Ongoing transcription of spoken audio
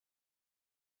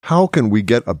How can we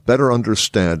get a better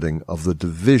understanding of the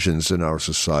divisions in our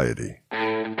society?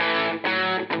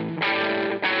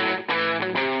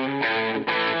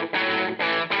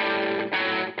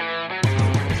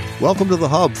 Welcome to The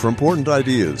Hub for Important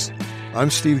Ideas.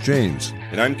 I'm Steve James.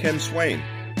 And I'm Ken Swain.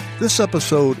 This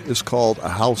episode is called A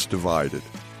House Divided.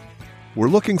 We're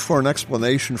looking for an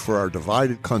explanation for our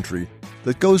divided country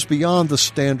that goes beyond the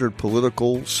standard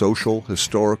political, social,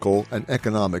 historical, and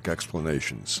economic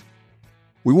explanations.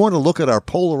 We want to look at our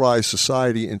polarized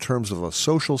society in terms of a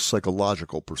social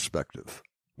psychological perspective.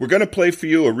 We're going to play for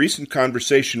you a recent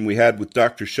conversation we had with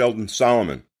Dr. Sheldon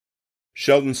Solomon.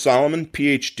 Sheldon Solomon,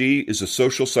 Ph.D., is a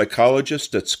social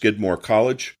psychologist at Skidmore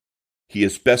College. He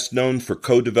is best known for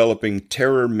co-developing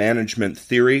terror management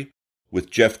theory with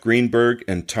Jeff Greenberg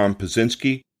and Tom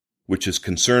Pazinski, which is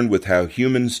concerned with how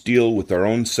humans deal with our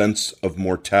own sense of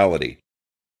mortality.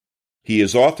 He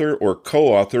is author or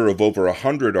co-author of over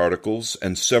 100 articles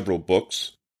and several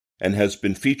books, and has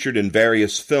been featured in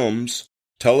various films,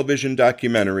 television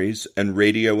documentaries, and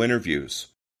radio interviews.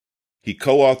 He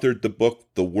co-authored the book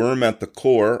The Worm at the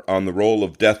Core on the Role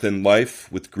of Death in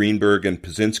Life with Greenberg and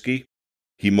Pazinski.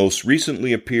 He most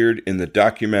recently appeared in the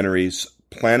documentaries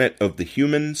Planet of the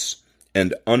Humans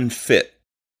and Unfit.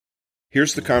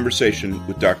 Here's the conversation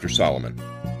with Dr. Solomon.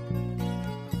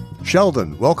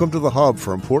 Sheldon, welcome to The Hub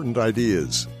for Important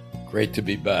Ideas. Great to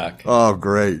be back. Oh,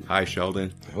 great. Hi,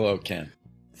 Sheldon. Hello, Ken.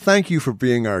 Thank you for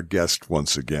being our guest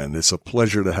once again. It's a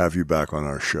pleasure to have you back on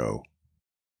our show.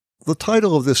 The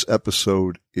title of this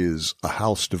episode is A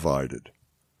House Divided.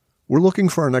 We're looking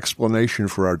for an explanation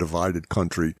for our divided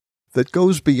country that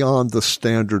goes beyond the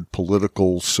standard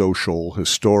political, social,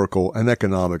 historical, and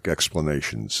economic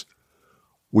explanations.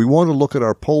 We want to look at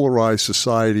our polarized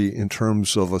society in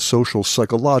terms of a social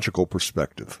psychological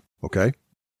perspective, okay?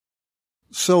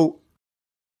 So,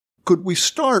 could we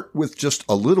start with just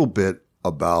a little bit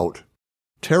about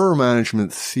terror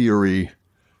management theory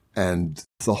and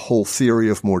the whole theory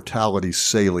of mortality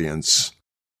salience,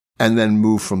 and then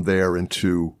move from there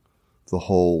into the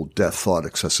whole death thought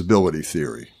accessibility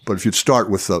theory? But if you'd start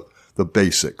with the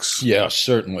basics. Yeah,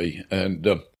 certainly. And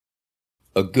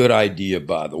a good idea,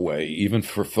 by the way, even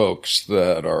for folks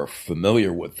that are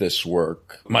familiar with this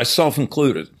work, myself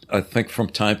included. I think from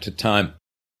time to time,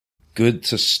 good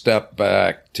to step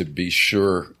back to be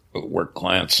sure we're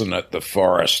glancing at the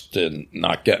forest and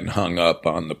not getting hung up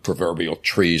on the proverbial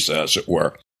trees, as it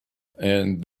were.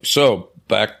 And so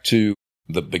back to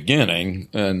the beginning,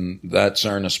 and that's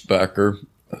Ernest Becker,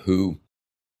 who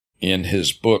in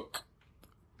his book,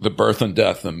 The Birth and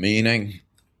Death of Meaning,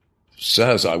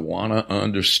 says, I want to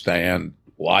understand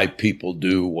why people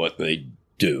do what they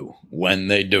do, when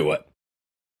they do it.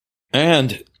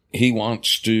 And he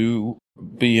wants to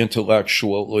be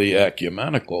intellectually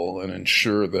ecumenical and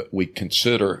ensure that we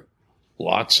consider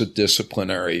lots of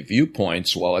disciplinary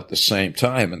viewpoints while at the same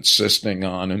time insisting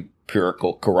on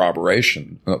empirical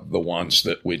corroboration of the ones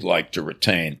that we'd like to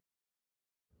retain.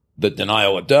 The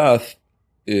denial of death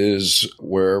is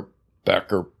where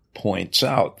Becker points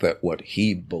out that what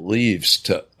he believes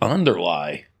to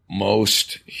underlie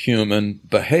most human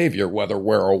behavior, whether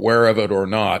we're aware of it or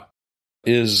not,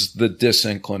 is the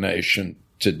disinclination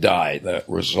to die that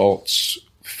results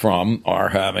from our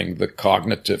having the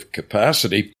cognitive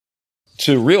capacity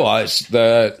to realize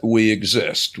that we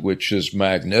exist, which is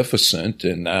magnificent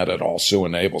in that it also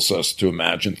enables us to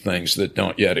imagine things that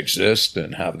don't yet exist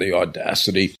and have the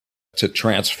audacity to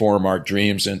transform our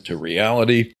dreams into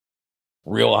reality.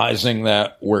 Realizing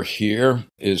that we're here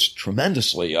is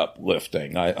tremendously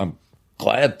uplifting. I'm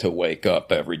glad to wake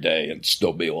up every day and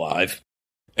still be alive.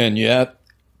 And yet,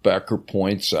 Becker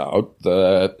points out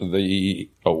that the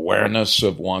awareness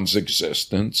of one's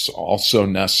existence also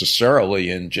necessarily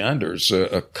engenders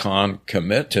a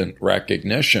concomitant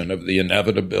recognition of the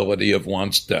inevitability of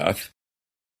one's death,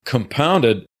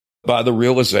 compounded by the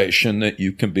realization that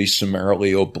you can be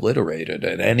summarily obliterated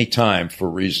at any time for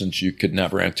reasons you could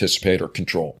never anticipate or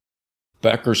control.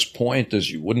 Becker's point is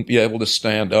you wouldn't be able to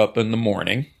stand up in the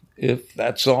morning if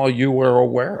that's all you were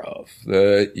aware of,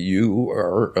 that you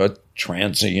are a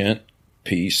transient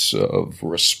piece of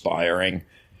respiring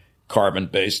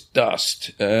carbon-based dust,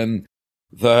 and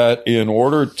that in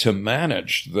order to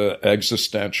manage the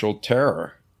existential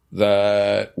terror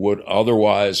that would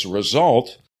otherwise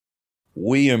result,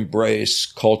 we embrace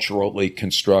culturally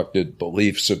constructed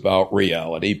beliefs about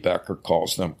reality. Becker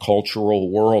calls them cultural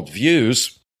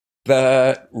worldviews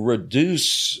that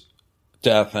reduce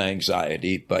death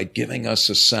anxiety by giving us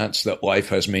a sense that life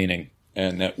has meaning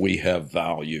and that we have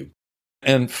value.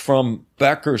 And from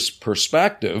Becker's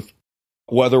perspective,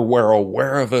 whether we're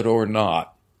aware of it or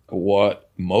not, what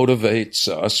motivates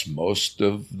us most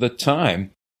of the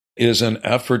time is an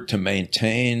effort to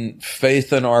maintain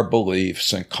faith in our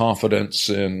beliefs and confidence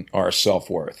in our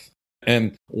self-worth.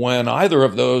 And when either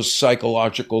of those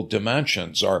psychological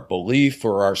dimensions, our belief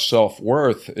or our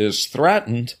self-worth, is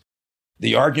threatened,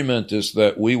 the argument is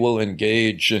that we will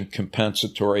engage in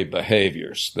compensatory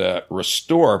behaviors that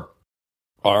restore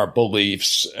our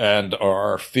beliefs and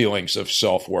our feelings of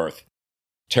self-worth.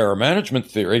 Terror management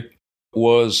theory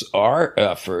was our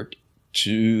effort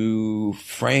to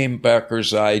frame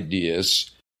Becker's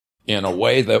ideas in a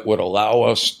way that would allow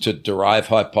us to derive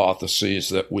hypotheses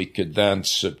that we could then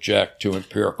subject to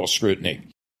empirical scrutiny.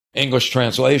 English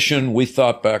translation, we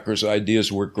thought Becker's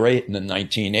ideas were great in the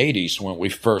 1980s when we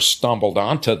first stumbled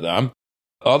onto them.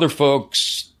 Other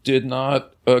folks did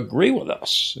not agree with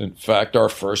us. In fact, our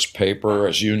first paper,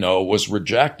 as you know, was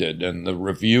rejected, and the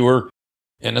reviewer,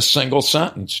 in a single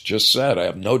sentence, just said, I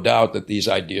have no doubt that these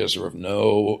ideas are of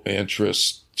no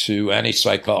interest to any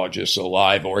psychologist,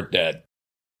 alive or dead.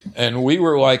 And we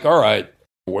were like, all right,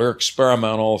 we're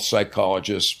experimental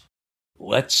psychologists.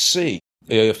 Let's see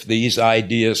if these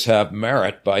ideas have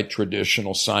merit by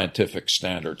traditional scientific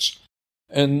standards.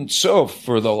 And so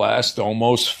for the last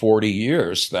almost 40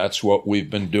 years, that's what we've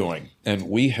been doing. And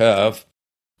we have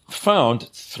found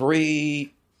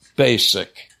three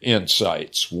basic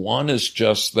insights. One is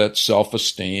just that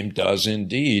self-esteem does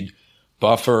indeed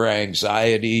buffer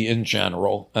anxiety in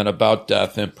general and about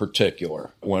death in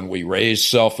particular. When we raise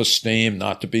self-esteem,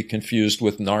 not to be confused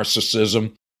with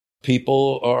narcissism,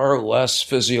 people are less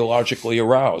physiologically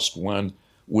aroused when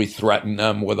we threaten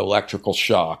them with electrical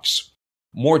shocks.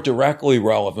 More directly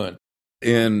relevant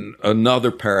in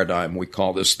another paradigm, we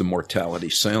call this the mortality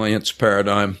salience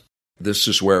paradigm. This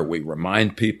is where we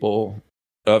remind people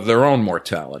of their own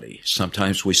mortality.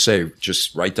 Sometimes we say,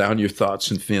 just write down your thoughts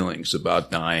and feelings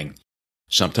about dying.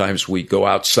 Sometimes we go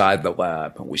outside the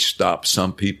lab and we stop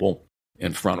some people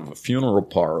in front of a funeral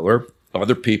parlor,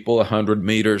 other people 100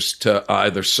 meters to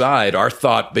either side. Our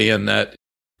thought being that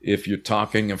if you're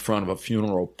talking in front of a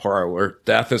funeral parlor,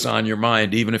 death is on your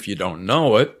mind, even if you don't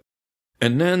know it.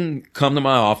 And then come to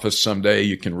my office someday,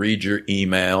 you can read your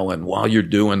email, and while you're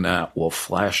doing that, we'll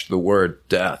flash the word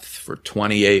death for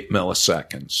 28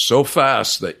 milliseconds, so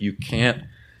fast that you can't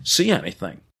see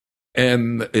anything.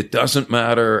 And it doesn't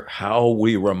matter how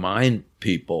we remind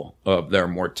people of their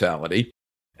mortality.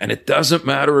 And it doesn't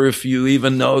matter if you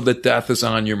even know that death is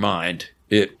on your mind.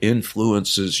 It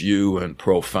influences you in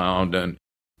profound and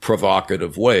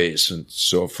provocative ways. And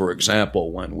so, for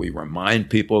example, when we remind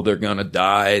people they're going to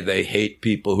die, they hate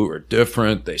people who are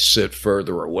different. They sit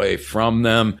further away from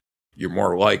them. You're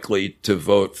more likely to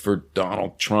vote for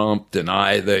Donald Trump,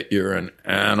 deny that you're an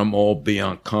animal, be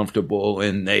uncomfortable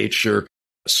in nature,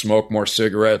 smoke more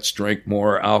cigarettes, drink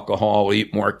more alcohol,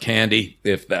 eat more candy,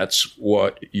 if that's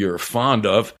what you're fond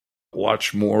of,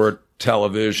 watch more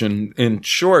television. In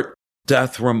short,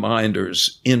 death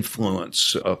reminders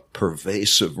influence a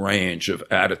pervasive range of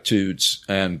attitudes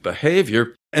and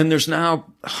behavior. And there's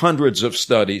now hundreds of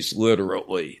studies,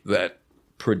 literally, that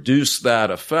produce that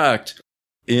effect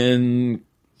in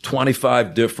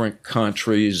 25 different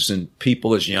countries and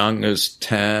people as young as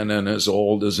 10 and as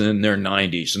old as in their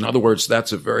 90s. In other words,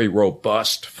 that's a very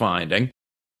robust finding.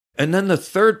 And then the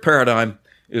third paradigm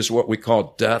is what we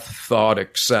call death thought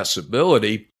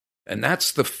accessibility, and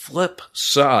that's the flip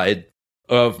side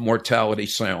of mortality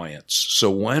salience.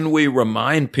 So when we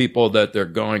remind people that they're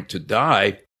going to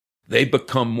die, they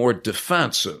become more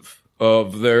defensive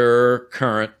of their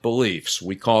current beliefs.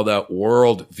 We call that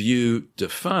worldview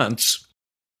defense.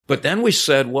 But then we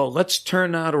said, well, let's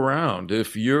turn that around.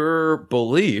 If your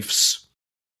beliefs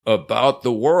about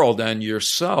the world and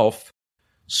yourself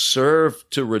serve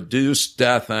to reduce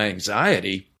death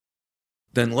anxiety,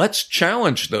 then let's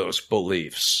challenge those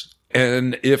beliefs.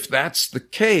 And if that's the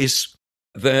case,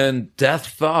 then death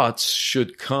thoughts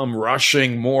should come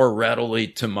rushing more readily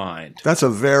to mind. That's a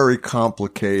very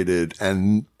complicated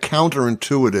and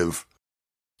counterintuitive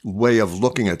way of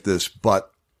looking at this,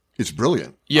 but it's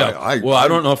brilliant. Yeah. I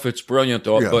don't know if it's brilliant,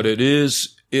 but it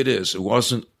is. It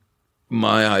wasn't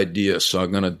my idea, so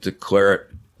I'm going to declare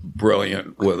it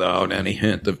brilliant without any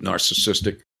hint of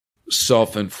narcissistic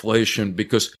self-inflation,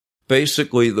 because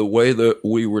basically the way that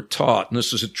we were taught, and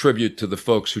this is a tribute to the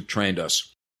folks who trained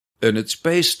us, and it's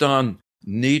based on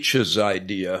Nietzsche's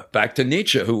idea, back to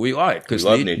Nietzsche, who we like, because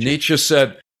Nietzsche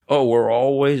said, we're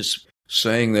always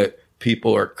saying that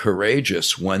people are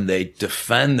courageous when they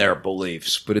defend their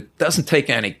beliefs, but it doesn't take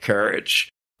any courage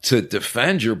to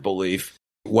defend your belief.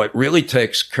 What really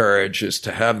takes courage is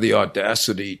to have the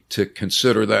audacity to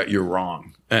consider that you're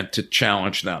wrong and to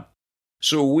challenge them.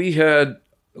 So we had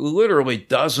literally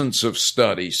dozens of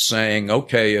studies saying,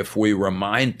 okay, if we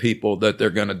remind people that they're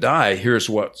going to die, here's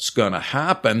what's going to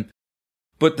happen.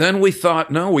 But then we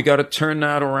thought, no, we got to turn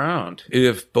that around.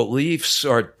 If beliefs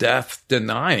are death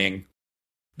denying,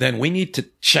 then we need to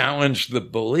challenge the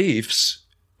beliefs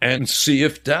and see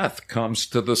if death comes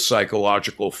to the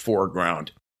psychological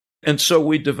foreground. And so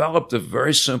we developed a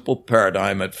very simple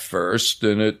paradigm at first,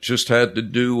 and it just had to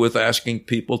do with asking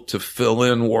people to fill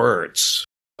in words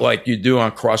like you do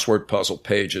on crossword puzzle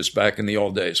pages back in the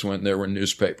old days when there were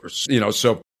newspapers.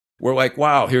 So we're like,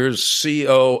 wow, here's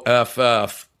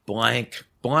COFF blank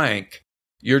blank.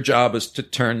 Your job is to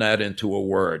turn that into a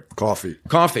word. Coffee.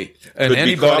 And Could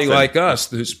anybody like us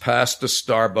who's passed a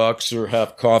Starbucks or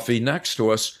have coffee next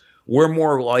to us, we're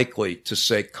more likely to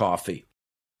say coffee.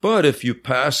 But if you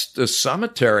passed a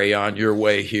cemetery on your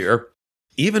way here,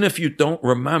 even if you don't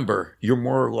remember, you're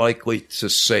more likely to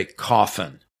say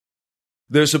coffin.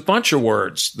 There's a bunch of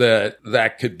words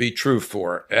that could be true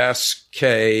for.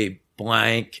 SK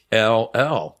blank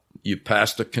LL. You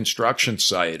passed a construction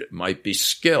site, it might be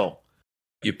skill.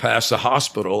 You pass a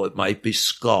hospital, it might be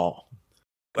skull.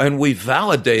 And we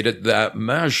validated that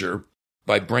measure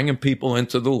by bringing people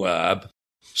into the lab,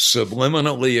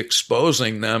 subliminally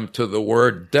exposing them to the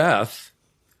word death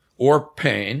or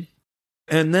pain,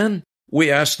 and then we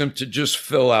asked them to just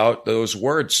fill out those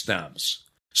word stems.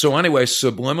 So anyway,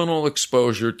 subliminal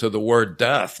exposure to the word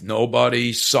death.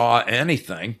 Nobody saw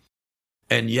anything,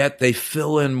 and yet they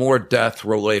fill in more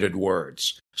death-related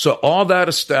words. So all that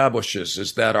establishes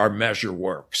is that our measure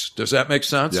works. Does that make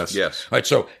sense? Yes. All right,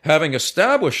 so having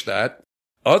established that,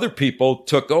 other people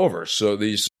took over. So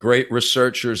these great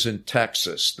researchers in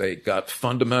Texas, they got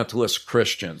fundamentalist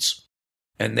Christians,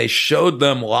 and they showed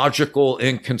them logical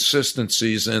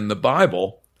inconsistencies in the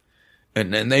Bible,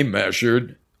 and then they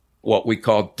measured what we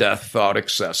call death thought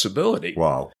accessibility.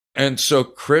 Wow. And so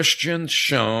Christians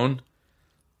shown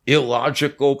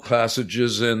illogical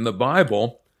passages in the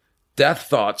Bible, death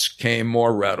thoughts came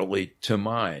more readily to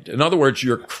mind. In other words,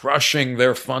 you're crushing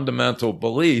their fundamental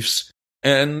beliefs,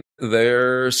 and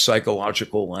their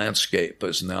psychological landscape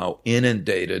is now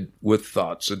inundated with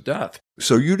thoughts of death.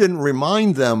 So you didn't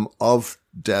remind them of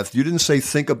death. You didn't say,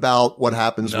 think about what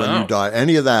happens when you die.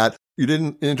 Any of that. You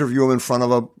didn't interview them in front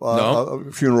of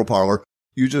a funeral parlor.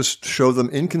 You just showed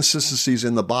them inconsistencies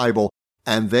in the Bible,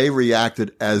 and they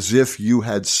reacted as if you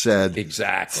had said,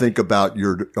 exactly, think about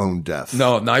your own death.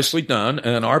 No, nicely done.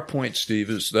 And our point, Steve,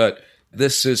 is that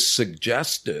this is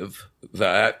suggestive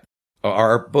that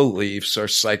our beliefs are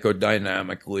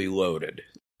psychodynamically loaded.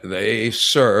 They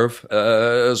serve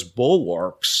as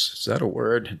bulwarks. Is that a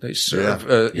word? They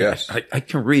serve. Yes. I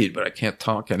can read, but I can't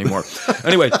talk anymore.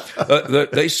 Anyway,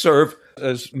 they serve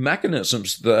as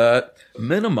mechanisms that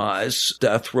minimize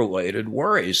death-related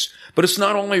worries. But it's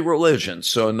not only religion.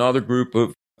 So another group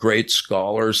of great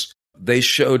scholars, they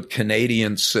showed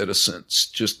Canadian citizens,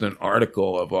 just an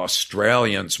article of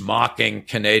Australians mocking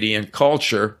Canadian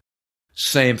culture.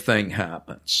 Same thing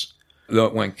happens.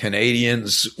 That when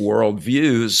Canadians'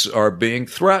 worldviews are being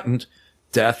threatened,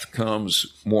 death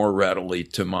comes more readily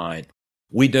to mind.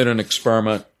 We did an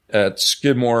experiment at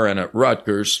Skidmore and at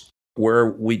Rutgers where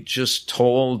we just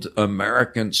told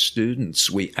American students,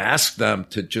 we asked them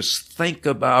to just think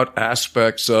about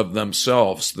aspects of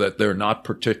themselves that they're not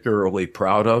particularly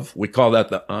proud of. We call that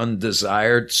the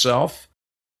undesired self.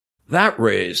 That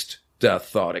raised death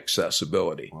thought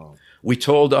accessibility. Wow. We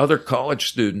told other college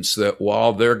students that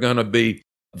while they're going to be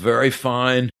very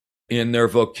fine in their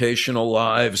vocational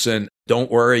lives, and don't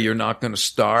worry, you're not going to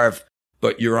starve,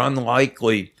 but you're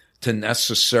unlikely to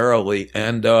necessarily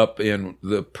end up in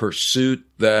the pursuit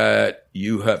that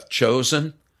you have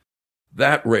chosen,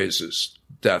 that raises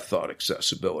death thought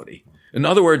accessibility. In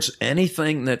other words,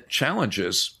 anything that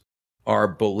challenges our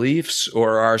beliefs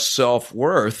or our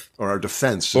self-worth. Or our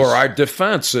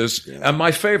defenses. Yeah. And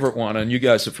my favorite one, and you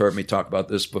guys have heard me talk about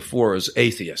this before, is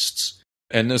atheists.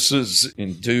 And this is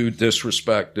in due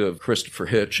disrespect of Christopher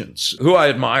Hitchens, who I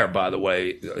admire, by the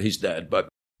way. He's dead, but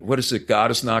what is it?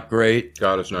 God is not great.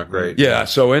 God is not great. Yeah.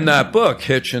 So in that book,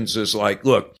 Hitchens is like,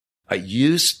 look, I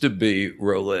used to be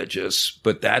religious,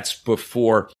 but that's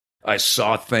before I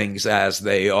saw things as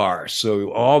they are.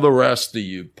 So all the rest of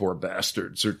you poor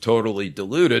bastards are totally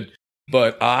deluded.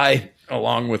 But I,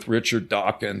 along with Richard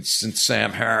Dawkins and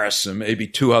Sam Harris and maybe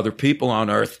two other people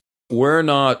on earth, we're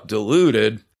not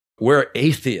deluded. We're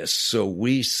atheists. So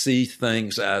we see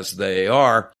things as they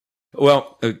are.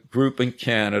 Well, a group in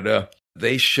Canada,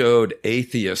 they showed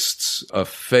atheists a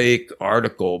fake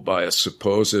article by a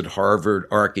supposed Harvard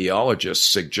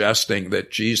archaeologist suggesting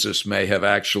that Jesus may have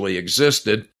actually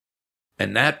existed.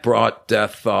 And that brought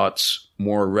death thoughts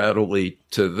more readily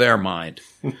to their mind,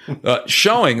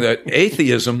 showing that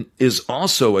atheism is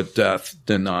also a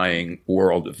death-denying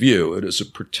worldview. It is a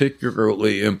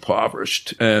particularly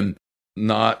impoverished and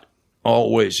not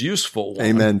always useful one.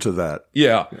 Amen to that.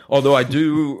 Yeah. Although I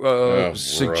do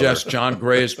suggest John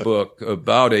Gray's book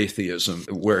about atheism,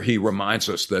 where he reminds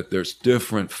us that there's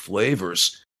different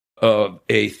flavors of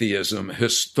atheism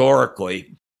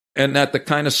historically, and that the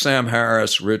kind of Sam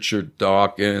Harris, Richard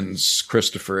Dawkins,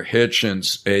 Christopher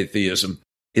Hitchens atheism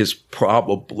is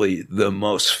probably the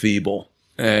most feeble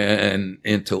and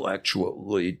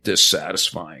intellectually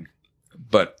dissatisfying.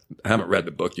 But I haven't read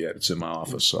the book yet. It's in my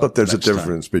office. So but there's a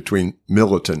difference between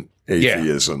militant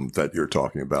atheism that you're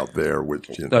talking about there, which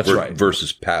that's right,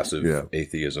 versus passive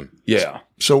atheism. Yeah.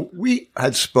 So we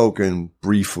had spoken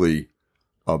briefly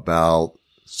about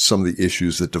some of the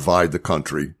issues that divide the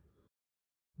country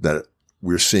that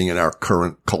we're seeing in our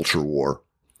current culture war.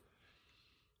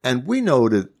 And we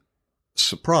noted,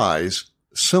 surprise,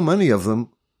 so many of them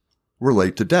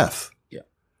relate to death. Yeah.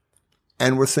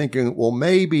 And we're thinking, well,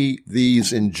 maybe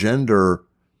these engender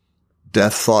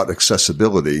death thought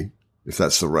accessibility, if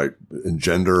that's the right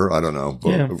engender, I don't know. But,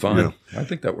 yeah, fine. I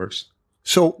think that works.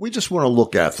 So we just want to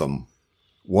look at them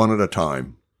one at a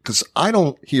time, because I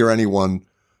don't hear anyone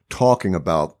talking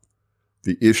about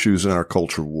the issues in our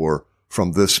culture war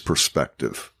from this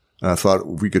perspective. And I thought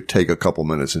we could take a couple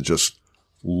minutes and just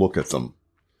look at them.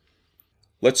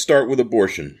 Let's start with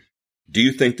abortion. Do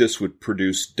you think this would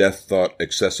produce death thought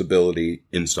accessibility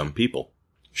in some people?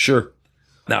 Sure.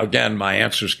 Now, again, my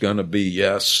answer is going to be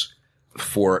yes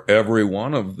for every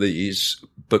one of these,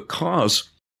 because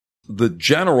the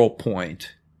general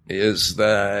point is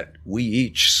that we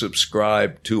each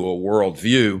subscribe to a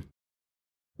worldview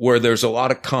where there's a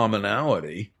lot of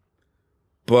commonality,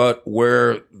 but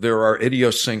where there are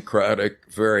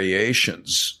idiosyncratic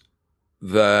variations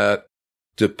that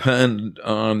depend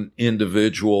on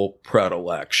individual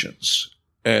predilections.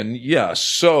 And yes,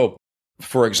 so,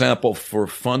 for example, for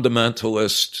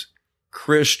fundamentalist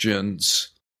Christians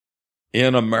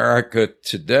in America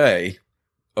today,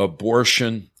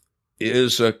 abortion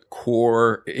is a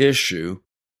core issue.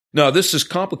 Now, this is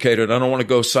complicated. I don't want to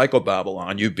go psychobabble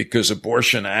on you, because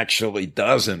abortion actually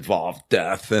does involve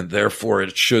death, and therefore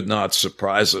it should not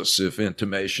surprise us if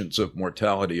intimations of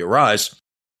mortality arise.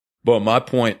 But my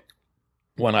point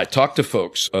when I talk to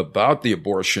folks about the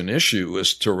abortion issue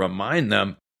is to remind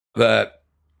them that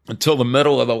until the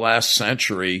middle of the last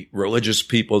century, religious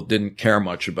people didn't care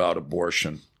much about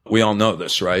abortion. We all know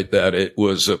this, right? That it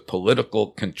was a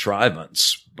political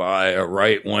contrivance by a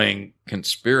right-wing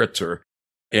conspirator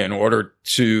in order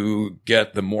to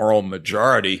get the moral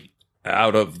majority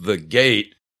out of the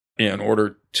gate in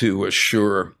order to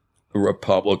assure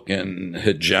Republican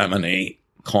hegemony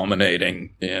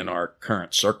culminating in our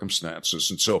current circumstances.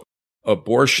 And so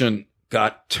abortion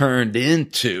got turned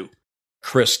into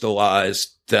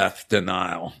crystallized death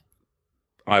denial.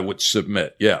 I would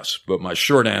submit yes, but my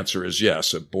short answer is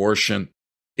yes. Abortion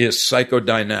is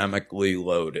psychodynamically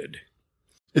loaded.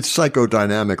 It's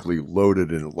psychodynamically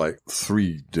loaded in like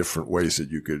 3 different ways that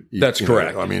you could. That's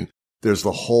correct. I mean, there's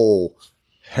the whole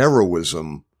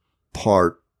heroism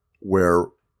part where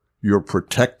you're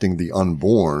protecting the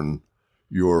unborn.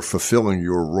 You're fulfilling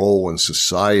your role in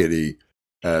society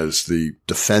as the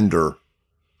defender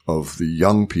of the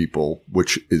young people,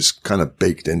 which is kind of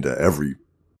baked into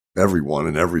everyone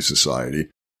in every society.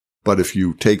 But if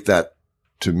you take that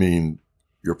to mean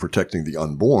you're protecting the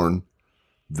unborn,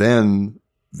 then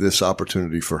this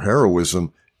opportunity for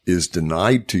heroism is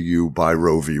denied to you by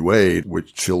Roe v. Wade,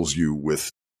 which fills you with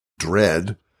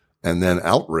dread and then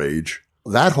outrage.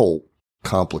 That whole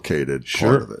complicated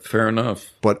part of it. Fair enough.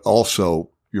 But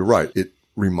also, you're right, it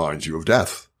reminds you of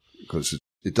death, because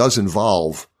it does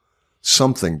involve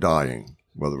something dying,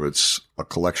 whether it's a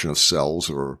collection of cells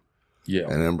or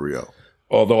an embryo.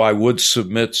 Although I would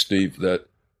submit, Steve, that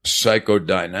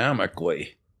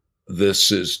psychodynamically,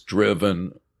 this is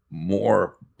driven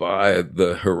more by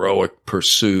the heroic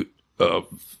pursuit of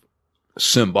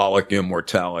symbolic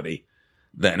immortality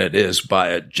than it is by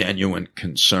a genuine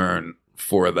concern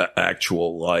for the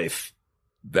actual life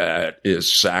that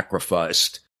is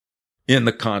sacrificed in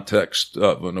the context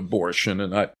of an abortion.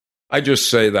 And I just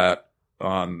say that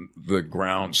on the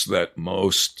grounds that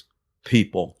most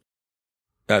people,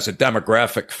 as a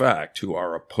demographic fact, who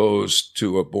are opposed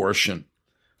to abortion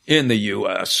in the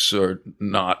U.S. are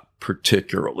not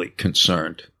particularly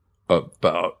concerned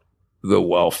about the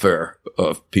welfare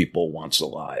of people once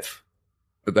alive.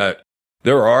 That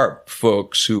there are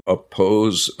folks who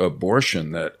oppose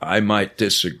abortion that I might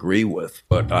disagree with,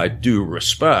 but I do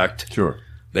respect. Sure.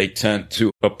 They tend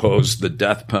to oppose the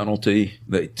death penalty.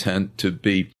 They tend to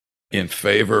be in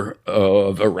favor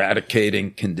of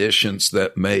eradicating conditions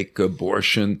that make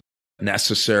abortion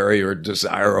necessary or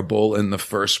desirable in the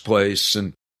first place,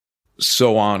 and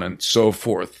so on and so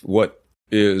forth. What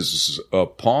is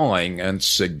appalling and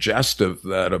suggestive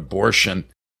that abortion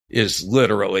is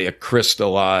literally a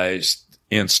crystallized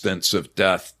instance of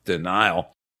death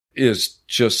denial is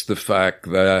just the fact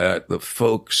that the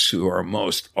folks who are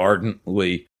most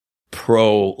ardently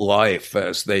pro-life,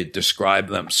 as they describe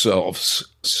themselves,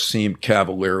 seem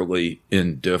cavalierly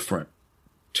indifferent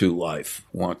to life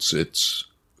once it's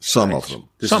some of them.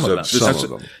 Some of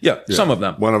them. Yeah, some of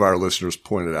them. One of our listeners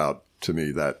pointed out to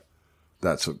me that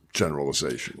that's a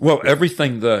generalization. Well,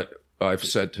 everything that I've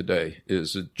said today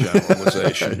is a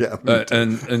generalization.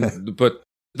 But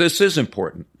this is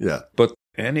important. Yeah. But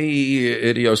any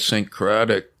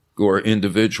idiosyncratic or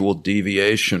individual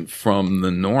deviation from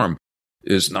the norm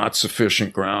is not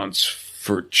sufficient grounds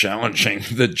for challenging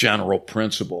the general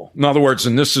principle. In other words,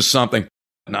 and this is something,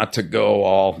 not to go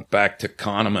all back to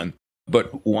Kahneman,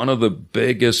 but one of the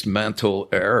biggest mental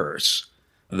errors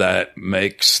that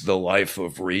makes the life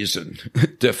of reason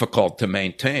difficult to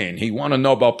maintain. He won a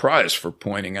Nobel Prize for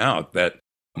pointing out that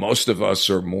most of us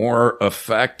are more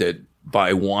affected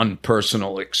by one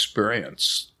personal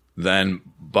experience than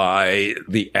by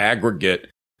the aggregate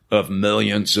of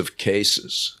millions of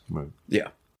cases. Right. Yeah.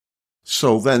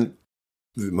 So then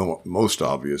the most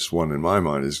obvious one in my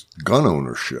mind is gun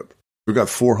ownership. We've got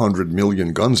 400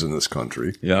 million guns in this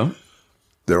country. Yeah.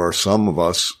 There are some of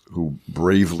us who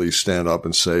bravely stand up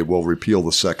and say, well, repeal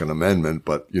the Second Amendment,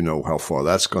 but you know how far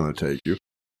that's going to take you.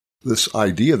 This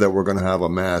idea that we're going to have a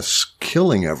mass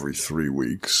killing every 3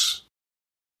 weeks.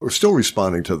 We're still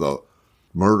responding to the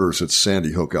murders at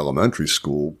Sandy Hook Elementary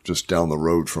School, just down the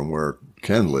road from where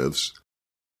Ken lives,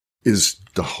 is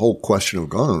the whole question of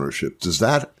gun ownership. Does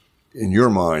that, in your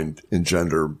mind,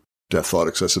 engender death thought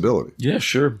accessibility? Yeah,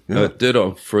 sure. Yeah.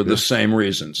 Ditto, for the same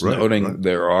reasons, noting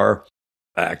there are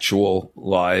actual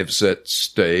lives at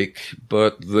stake,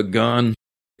 but the gun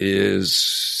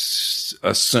is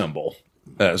a symbol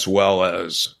as well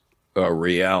as a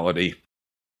reality.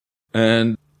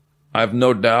 And I've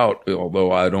no doubt,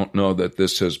 although I don't know that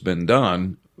this has been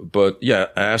done, but yeah,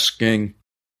 asking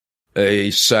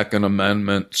a Second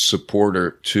Amendment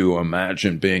supporter to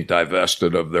imagine being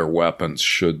divested of their weapons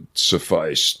should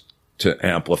suffice to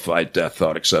amplify death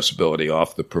thought accessibility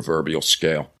off the proverbial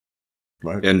scale.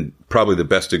 Right. And probably the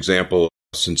best example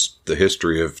since the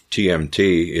history of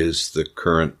TMT is the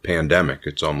current pandemic.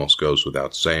 It almost goes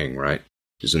without saying, right?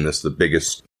 Isn't this the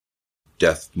biggest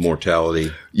death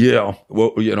mortality? Yeah.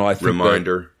 Well, I think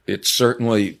reminder. It's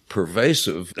certainly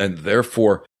pervasive, and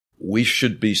therefore we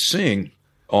should be seeing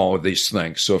all of these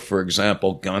things. So, for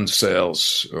example, gun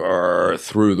sales are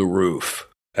through the roof,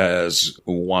 as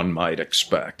one might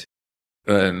expect.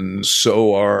 And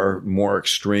so are more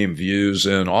extreme views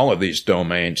in all of these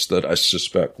domains that I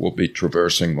suspect we'll be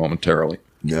traversing momentarily.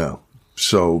 Yeah.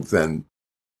 So then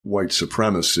white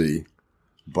supremacy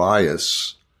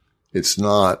bias, it's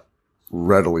not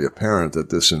readily apparent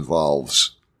that this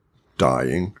involves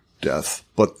dying, death,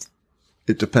 but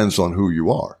it depends on who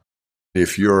you are.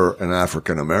 If you're an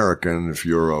African American, if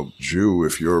you're a Jew,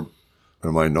 if you're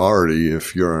a minority,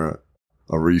 if you're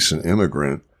a recent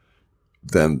immigrant,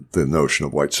 then the notion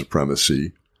of white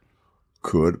supremacy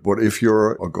could. But if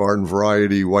you're a garden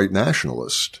variety white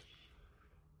nationalist,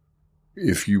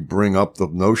 if you bring up the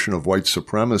notion of white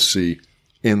supremacy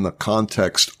in the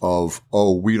context of,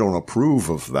 oh, we don't approve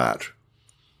of that,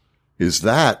 is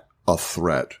that a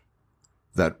threat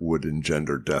that would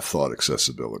engender death thought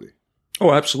accessibility?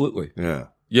 Oh, absolutely. Yeah.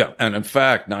 Yeah. And in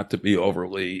fact, not to be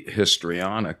overly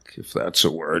histrionic, if that's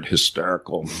a word,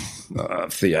 hysterical,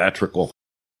 theatrical,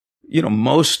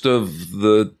 most of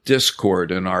the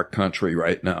discord in our country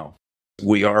right now,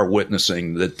 we are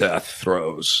witnessing the death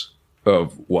throes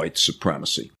of white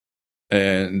supremacy.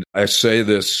 And I say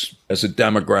this as a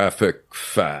demographic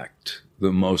fact.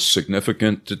 The most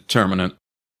significant determinant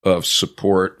of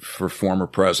support for former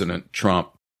President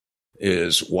Trump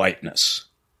is whiteness.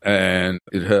 And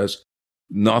it has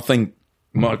nothing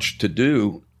much to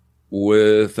do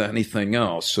with anything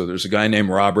else. So there's a guy named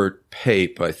Robert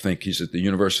Pape, I think he's at the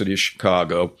University of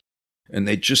Chicago, and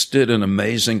they just did an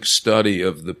amazing study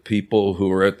of the people who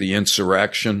were at the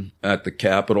insurrection at the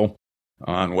Capitol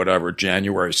on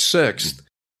January 6th.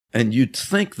 And you'd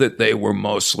think that they were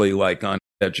mostly like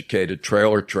uneducated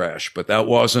trailer trash, but that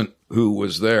wasn't who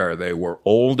was there. They were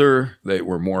older, they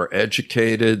were more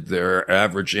educated, their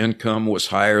average income was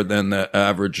higher than the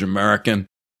average American,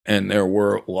 and there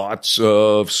were lots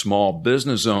of small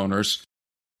business owners.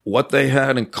 what they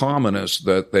had in common is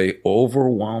that they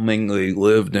overwhelmingly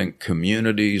lived in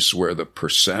communities where the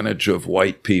percentage of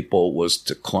white people was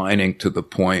declining to the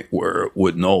point where it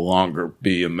would no longer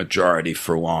be a majority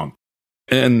for long.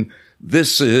 And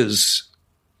this is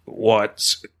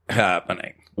what's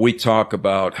happening. We talk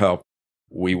about how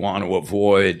we want to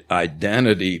avoid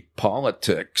identity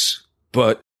politics,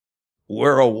 but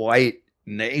we're a white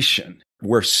nation.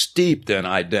 We're steeped in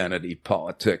identity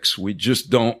politics. We just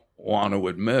don't want to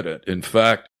admit it. In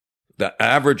fact, the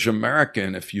average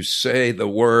American, if you say the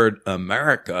word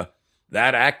America,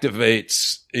 that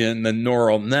activates in the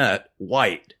neural net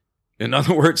white. In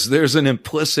other words, there's an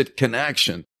implicit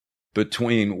connection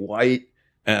between white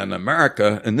and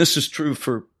America. And this is true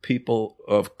for people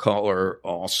of color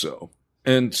also.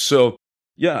 And so,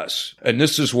 yes, and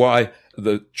this is why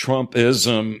the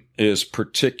Trumpism is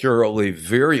particularly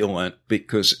virulent,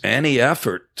 because any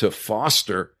effort to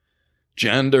foster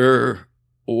gender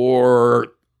or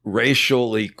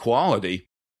racial equality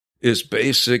is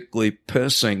basically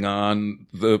pissing on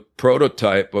the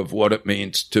prototype of what it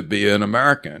means to be an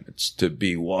American. It's to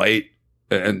be white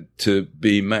and to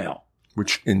be male.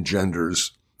 Which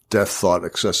engenders death thought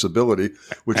accessibility,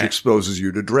 which exposes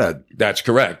you to dread. That's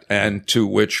correct. And to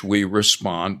which we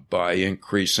respond by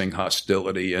increasing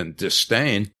hostility and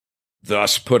disdain,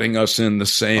 thus putting us in the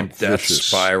same death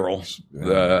spiral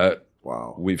that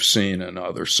we've seen in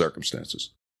other circumstances.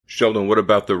 Sheldon, what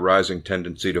about the rising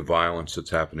tendency to violence that's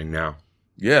happening now?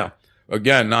 Yeah.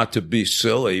 Again, not to be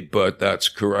silly, but that's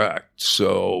correct.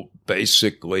 So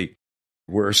basically,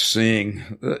 we're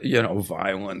seeing,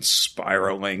 violence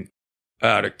spiraling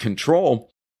out of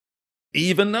control,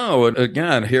 even though,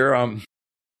 again, here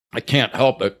I can't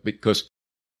help it because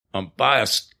I'm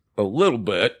biased a little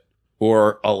bit,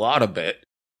 or a lot of it,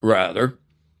 rather,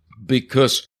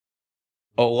 because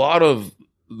a lot of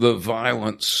the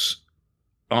violence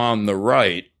on the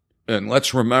right, and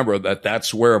let's remember that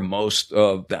that's where most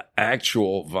of the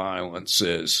actual violence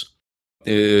is,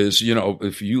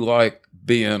 if you like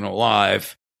being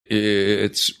alive,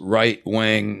 it's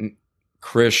right-wing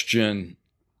Christian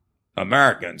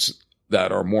Americans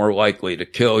that are more likely to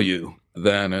kill you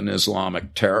than an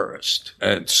Islamic terrorist,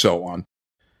 and so on.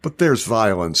 But there's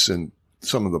violence in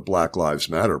some of the Black Lives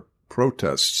Matter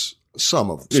protests.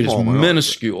 Some of it's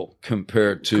minuscule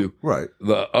compared to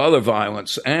the other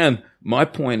violence. And my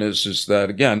point is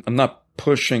that, again, I'm not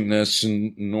pushing this,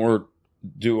 and nor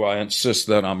do I insist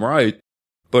that I'm right,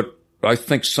 but I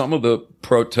think some of the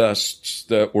protests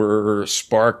that were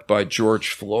sparked by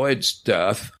George Floyd's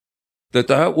death,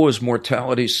 that was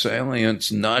mortality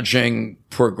salience nudging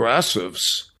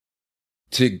progressives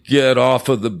to get off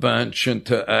of the bench and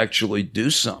to actually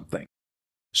do something.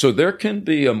 So there can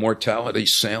be a mortality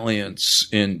salience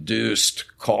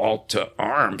induced call to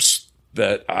arms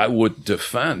that I would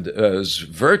defend as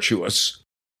virtuous,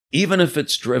 even if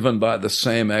it's driven by the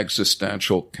same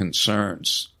existential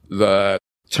concerns that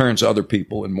turns other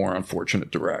people in more unfortunate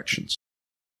directions.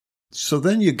 So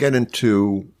then you get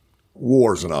into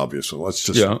wars, and obviously, let's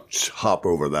just hop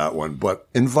over that one. But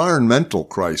environmental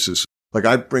crisis, like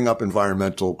I bring up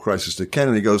environmental crisis to Ken,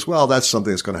 and he goes, well, that's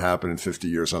something that's going to happen in 50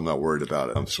 years. I'm not worried about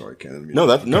it. I'm sorry, Ken.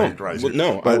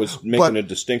 I was making a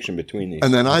distinction between these.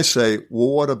 And then I say, well,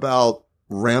 what about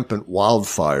rampant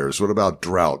wildfires? What about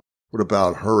drought? What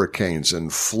about hurricanes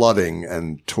and flooding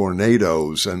and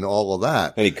tornadoes and all of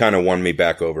that? And he kind of won me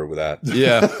back over with that.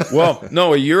 Yeah. Well,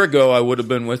 no, a year ago I would have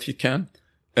been with you, Ken.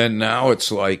 And now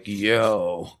it's like,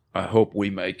 I hope we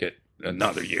make it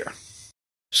another year.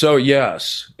 So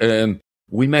yes, and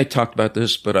we may talk about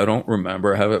this, but I don't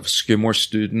remember. I have a Skidmore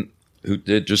student who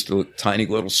did just a tiny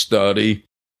little study,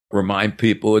 remind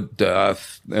people of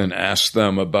death and ask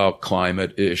them about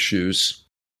climate issues.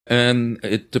 And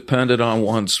it depended on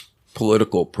one's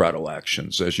political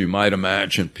predilections. As you might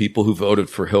imagine, people who voted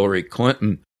for Hillary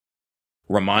Clinton,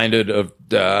 reminded of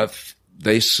death,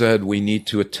 they said we need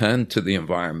to attend to the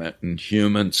environment and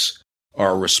humans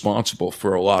are responsible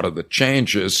for a lot of the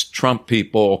changes. Trump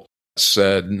people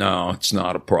said, no, it's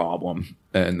not a problem.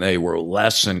 And they were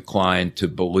less inclined to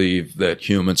believe that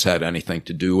humans had anything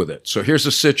to do with it. So here's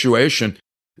a situation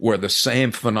where the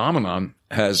same phenomenon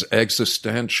has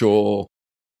existential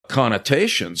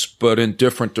connotations, but in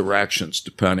different directions,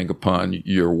 depending upon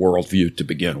your worldview to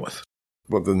begin with.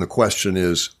 Well, then the question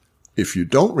is, if you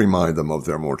don't remind them of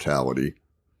their mortality,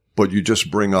 but you just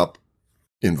bring up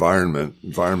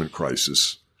environment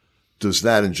crisis, does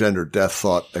that engender death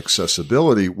thought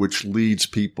accessibility, which leads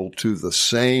people to the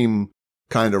same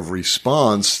kind of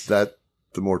response that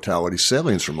the mortality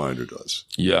salience reminder does?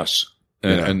 Yes.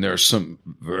 And there's some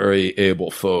very able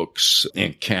folks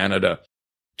in Canada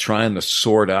trying to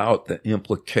sort out the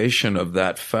implication of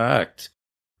that fact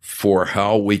for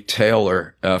how we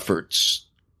tailor efforts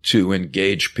to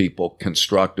engage people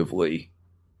constructively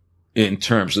in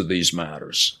terms of these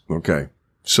matters. Okay.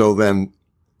 So then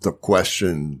the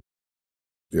question,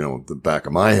 the back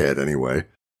of my head anyway,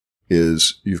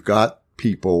 is you've got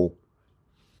people,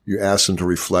 you ask them to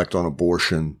reflect on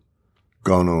abortion,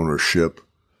 gun ownership,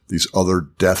 these other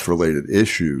death-related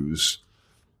issues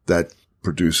that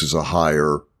produces a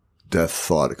higher death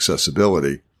thought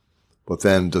accessibility. But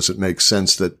then does it make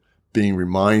sense that being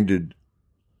reminded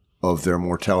of their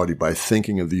mortality by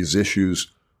thinking of these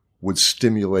issues would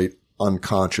stimulate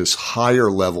unconscious higher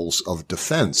levels of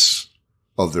defense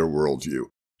of their worldview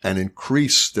and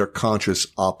increase their conscious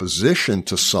opposition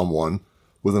to someone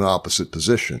with an opposite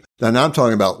position? Now I'm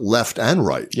talking about left and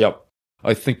right. Yep.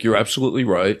 I think you're absolutely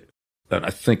right. And I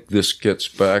think this gets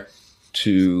back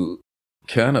to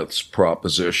Kenneth's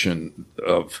proposition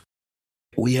of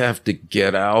we have to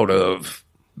get out of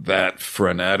that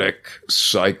frenetic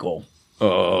cycle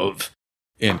of,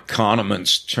 in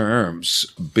Kahneman's terms,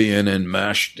 being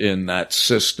enmeshed in that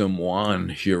system one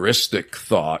heuristic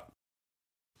thought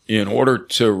in order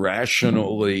to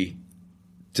rationally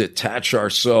detach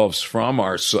ourselves from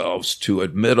ourselves to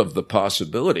admit of the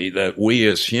possibility that we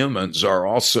as humans are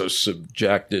also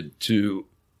subjected to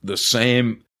the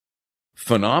same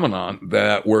phenomenon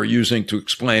that we're using to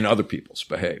explain other people's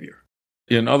behavior.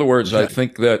 In other words, I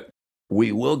think that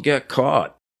we will get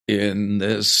caught in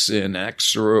this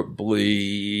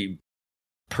inexorably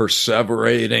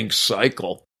perseverating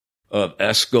cycle of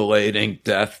escalating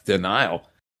death denial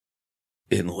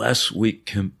unless we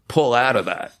can pull out of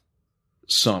that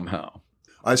somehow.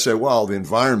 I say, well, the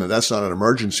environment, that's not an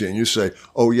emergency. And you say,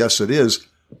 oh, yes, it is.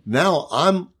 Now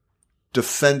I'm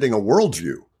defending a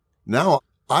worldview. Now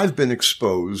I've been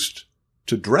exposed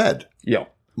to dread. Yeah.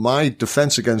 My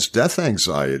defense against death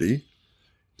anxiety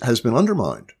has been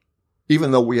undermined.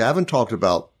 Even though we haven't talked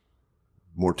about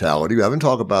mortality, we haven't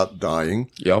talked about dying.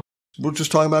 Yep. We're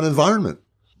just talking about environment.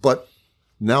 But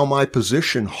now my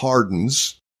position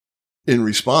hardens. In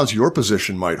response, your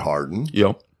position might harden.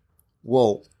 Yep.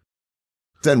 Well,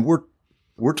 then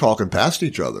we're talking past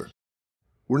each other.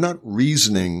 We're not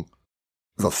reasoning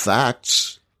the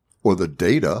facts or the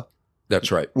data.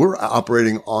 That's right. We're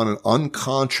operating on an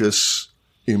unconscious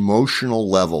emotional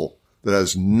level that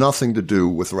has nothing to do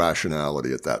with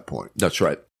rationality at that point. That's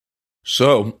right.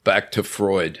 So back to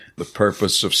Freud. The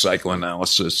purpose of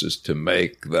psychoanalysis is to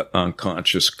make the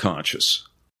unconscious conscious.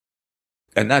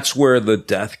 And that's where the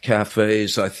death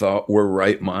cafes, I thought, were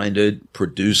right-minded,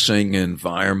 producing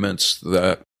environments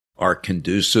that are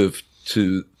conducive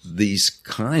to these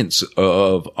kinds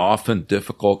of often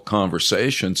difficult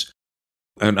conversations.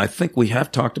 And I think we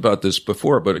have talked about this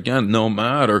before, but again, no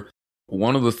matter,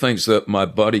 one of the things that my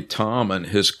buddy Tom and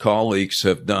his colleagues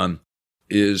have done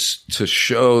is to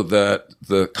show that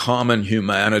the common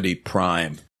humanity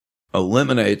prime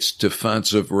eliminates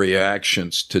defensive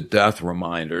reactions to death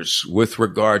reminders with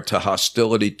regard to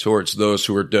hostility towards those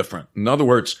who are different. In other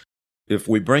words, if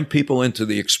we bring people into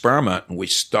the experiment and we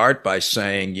start by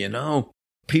saying,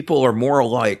 people are more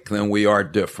alike than we are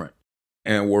different,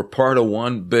 and we're part of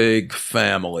one big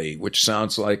family, which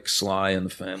sounds like Sly and the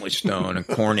Family Stone and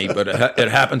corny, but it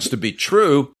happens to be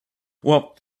true.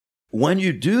 Well, when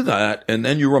you do that and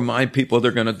then you remind people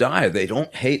they're going to die, they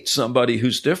don't hate somebody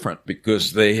who's different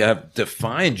because they have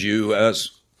defined you as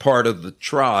part of the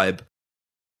tribe.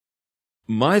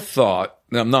 My thought,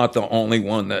 and I'm not the only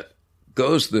one that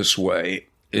goes this way,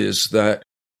 is that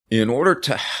in order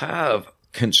to have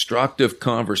constructive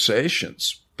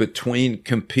conversations between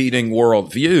competing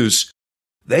worldviews,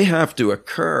 they have to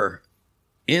occur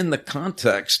in the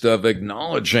context of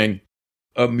acknowledging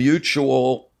a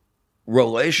mutual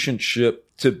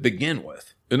relationship to begin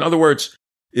with. In other words,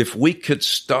 if we could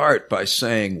start by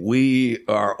saying we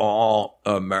are all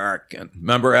American.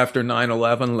 Remember after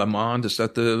 9/11, Le Monde, is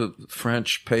that the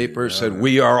French paper, said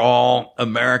we are all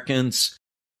Americans?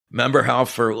 Remember how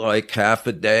for like half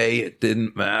a day it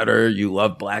didn't matter, you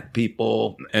love black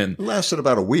people? And it lasted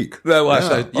about a week. That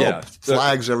lasted, yeah.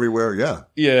 Flags everywhere, yeah.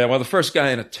 Yeah, well, the first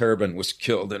guy in a turban was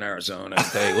killed in Arizona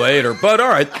a day later. But all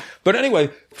right. But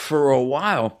anyway, for a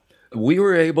while, we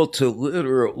were able to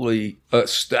literally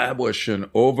establish an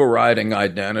overriding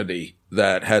identity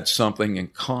that had something in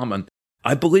common.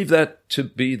 I believe that to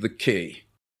be the key.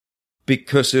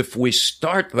 Because if we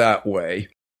start that way,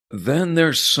 then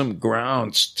there's some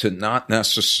grounds to not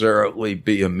necessarily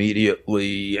be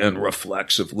immediately and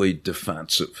reflexively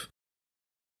defensive.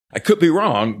 I could be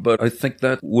wrong, but I think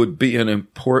that would be an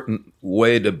important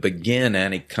way to begin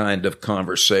any kind of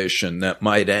conversation that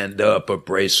might end up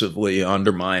abrasively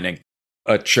undermining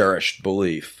a cherished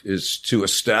belief, is to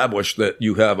establish that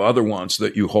you have other ones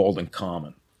that you hold in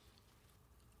common.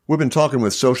 We've been talking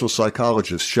with social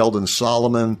psychologist Sheldon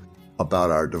Solomon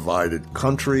about our divided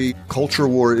country, culture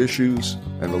war issues,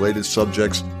 and related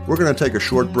subjects. We're going to take a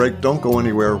short break. Don't go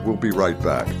anywhere. We'll be right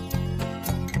back.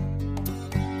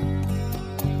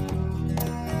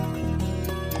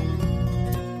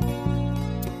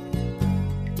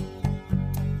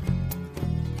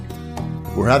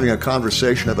 We're having a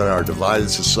conversation about our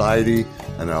divided society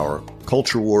and our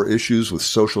culture war issues with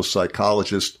social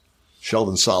psychologist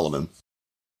Sheldon Solomon.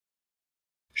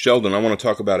 Sheldon, I want to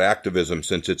talk about activism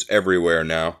since it's everywhere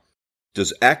now.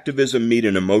 Does activism meet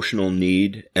an emotional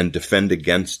need and defend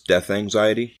against death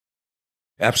anxiety?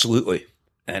 Absolutely.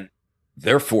 And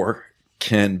therefore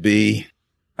can be,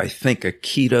 I think, a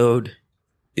keynote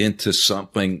into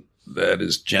something that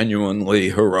is genuinely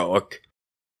heroic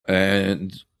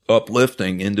and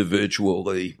uplifting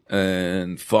individually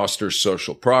and fosters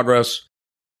social progress.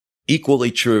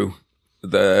 Equally true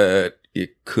that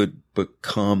it could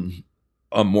become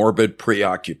a morbid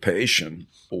preoccupation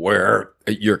where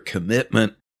your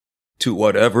commitment to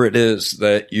whatever it is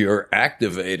that you're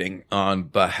activating on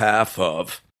behalf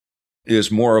of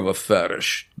is more of a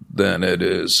fetish than it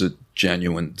is a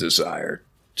genuine desire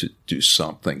to do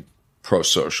something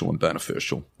pro-social and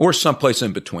beneficial, or someplace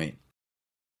in between.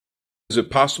 Is it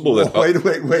possible that...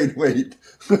 Wait.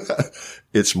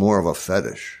 It's more of a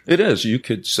fetish. It is. You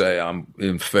could say I'm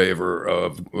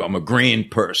a green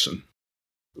person,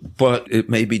 but it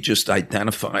may be just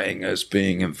identifying as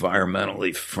being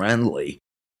environmentally friendly,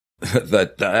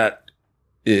 that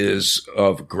is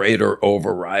of greater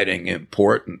overriding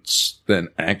importance than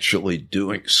actually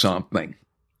doing something.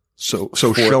 So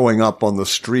showing up on the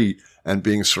street and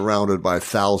being surrounded by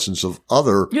thousands of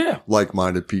other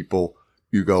like-minded people,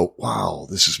 you go, wow,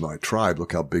 this is my tribe.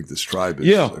 Look how big this tribe is.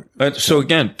 Yeah. And so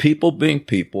again, people being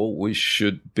people, we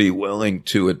should be willing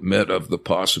to admit of the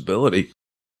possibility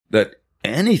that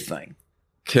anything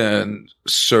can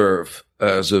serve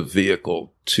as a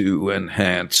vehicle to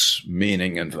enhance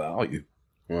meaning and value.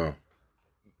 Wow.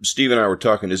 Steve and I were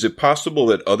talking, is it possible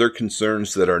that other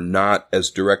concerns that are not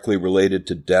as directly related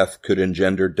to death could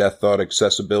engender death thought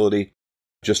accessibility?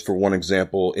 Just for one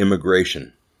example,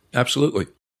 immigration. Absolutely.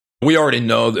 We already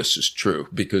know this is true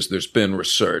because there's been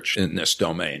research in this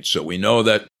domain. So we know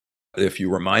that if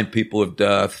you remind people of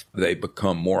death, they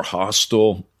become more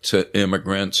hostile to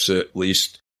immigrants, at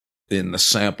least in the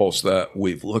samples that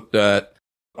we've looked at.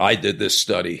 I did this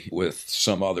study with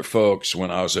some other folks when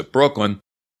I was at Brooklyn.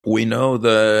 We know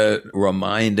that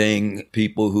reminding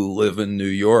people who live in New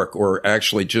York, or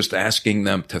actually just asking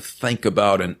them to think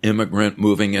about an immigrant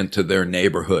moving into their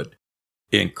neighborhood,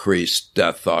 increased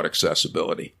death thought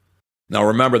accessibility. Now,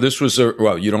 remember, this was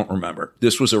you don't remember.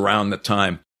 This was around the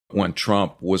time when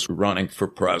Trump was running for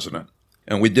president.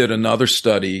 And we did another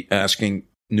study asking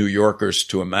New Yorkers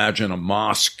to imagine a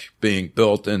mosque being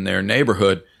built in their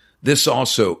neighborhood. This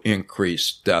also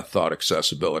increased death thought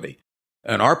accessibility.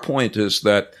 And our point is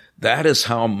that is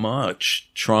how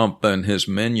much Trump and his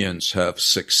minions have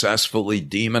successfully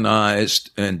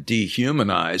demonized and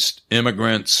dehumanized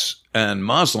immigrants and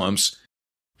Muslims,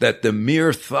 that the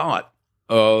mere thought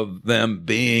of them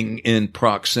being in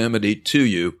proximity to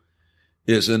you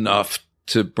is enough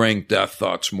to bring death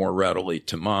thoughts more readily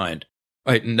to mind.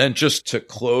 Right. And then just to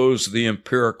close the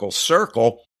empirical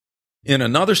circle, in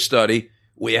another study,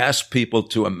 we asked people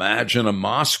to imagine a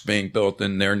mosque being built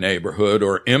in their neighborhood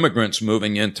or immigrants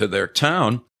moving into their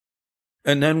town.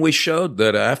 And then we showed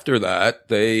that after that,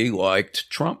 they liked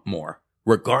Trump more,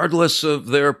 regardless of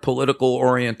their political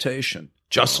orientation,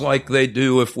 just like they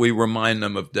do if we remind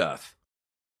them of death.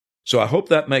 So I hope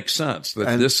that makes sense,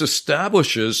 that this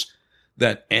establishes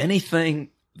that anything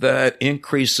that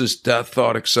increases death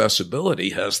thought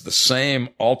accessibility has the same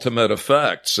ultimate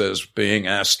effects as being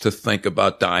asked to think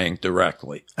about dying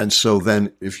directly. And so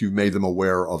then if you made them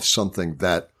aware of something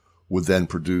that would then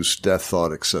produce death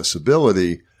thought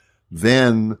accessibility,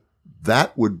 then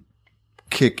that would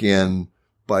kick in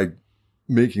by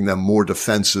making them more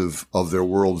defensive of their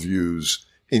worldviews,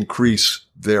 increase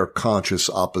their conscious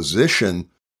opposition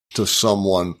to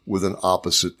someone with an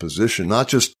opposite position, not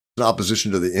just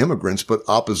opposition to the immigrants, but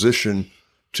opposition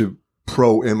to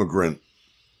pro-immigrant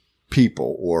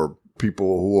people or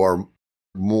people who are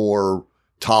more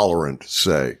tolerant,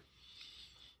 say.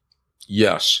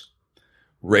 Yes.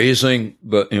 Raising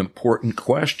the important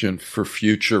question for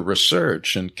future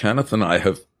research. And Kenneth and I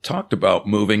have talked about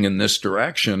moving in this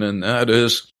direction, and that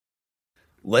is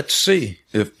let's see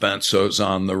if Benso's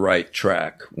on the right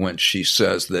track when she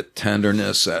says that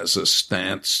tenderness as a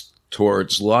stance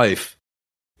towards life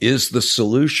is the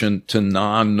solution to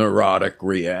non-neurotic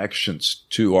reactions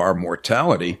to our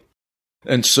mortality.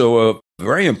 And so a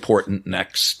very important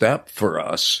next step for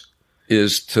us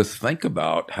is to think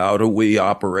about how do we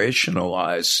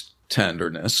operationalize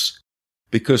tenderness,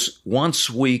 because once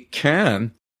we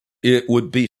can, it would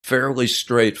be fairly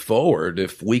straightforward.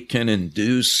 If we can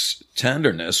induce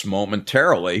tenderness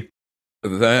momentarily,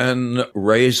 then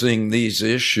raising these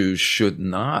issues should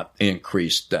not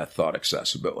increase death thought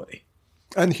accessibility.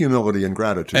 And humility and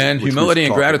gratitude. And humility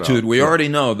and gratitude, we already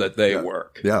know that they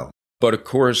work. Yeah. But of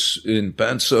course, in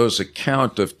Benso's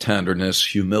account of tenderness,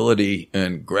 humility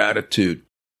and gratitude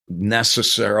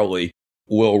necessarily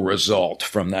will result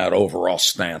from that overall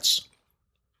stance.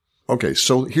 Okay,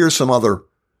 so here's some other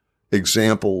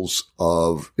examples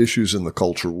of issues in the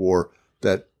culture war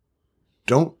that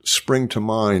don't spring to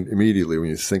mind immediately when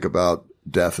you think about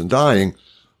death and dying,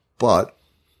 but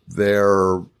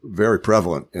they're very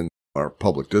prevalent in our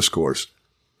public discourse.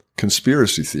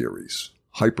 Conspiracy theories,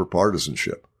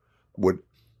 hyperpartisanship. Would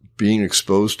being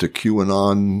exposed to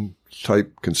QAnon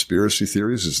type conspiracy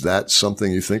theories, is that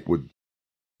something you think would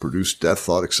produce death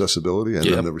thought accessibility and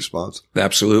then the response?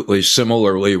 Absolutely.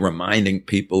 Similarly, reminding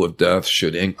people of death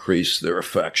should increase their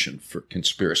affection for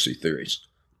conspiracy theories.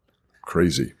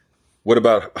 Crazy. What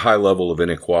about high level of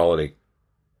inequality?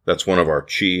 That's one of our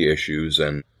chi issues,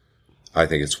 and I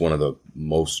think it's one of the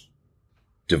most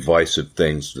divisive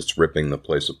things that's ripping the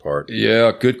place apart.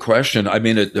 Yeah, good question. I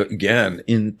mean, again,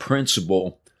 in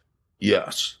principle,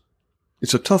 yes.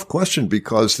 It's a tough question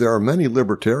because there are many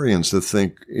libertarians that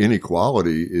think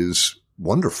inequality is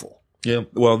wonderful. Yeah,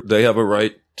 well, they have a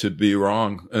right to be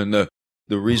wrong. And the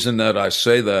reason that I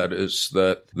say that is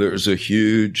that there's a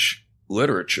huge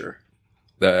literature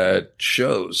that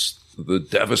shows the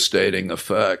devastating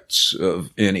effects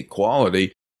of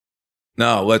inequality.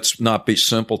 Now, let's not be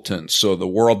simpletons. So the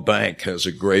World Bank has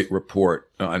a great report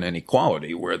on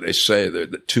inequality where they say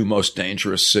that the two most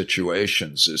dangerous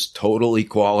situations is total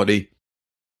equality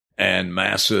and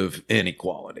massive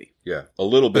inequality. Yeah, a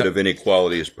little bit of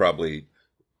inequality is probably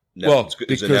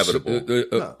is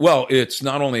inevitable. Well, it's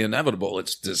not only inevitable,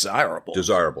 it's desirable.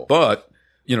 Desirable. But,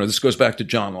 this goes back to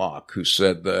John Locke, who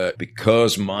said that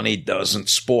because money doesn't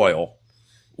spoil,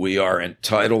 we are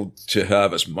entitled to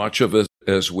have as much of it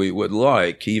as we would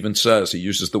like. He even says, he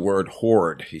uses the word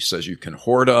hoard. He says you can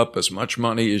hoard up as much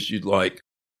money as you'd like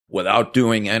without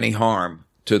doing any harm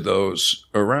to those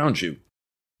around you.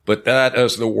 But that,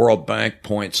 as the World Bank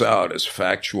points out, is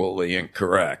factually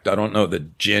incorrect. I don't know the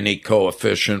Gini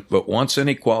coefficient, but once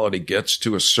inequality gets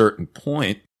to a certain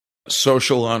point,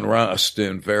 social unrest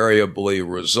invariably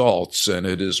results, and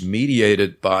it is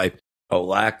mediated by a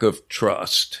lack of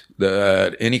trust.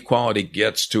 That inequality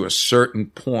gets to a certain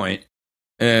point,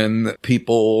 and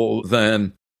people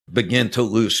then begin to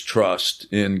lose trust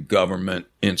in government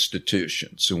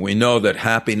institutions. And we know that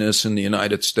happiness in the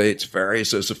United States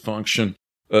varies as a function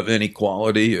of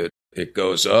inequality. It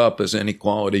goes up as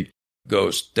inequality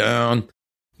goes down.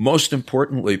 Most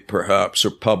importantly, perhaps,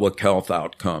 are public health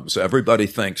outcomes. Everybody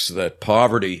thinks that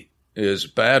poverty is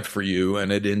bad for you,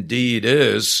 and it indeed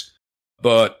is,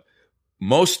 but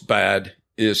most bad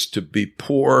is to be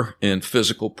poor in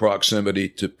physical proximity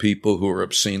to people who are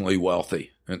obscenely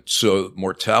wealthy. And so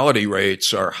mortality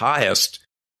rates are highest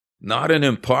not in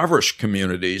impoverished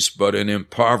communities, but in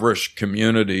impoverished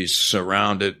communities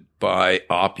surrounded by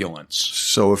opulence.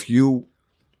 So if you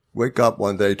wake up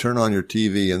one day, turn on your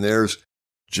TV, and there's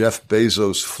Jeff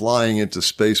Bezos flying into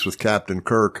space with Captain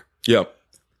Kirk. Yep.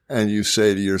 And you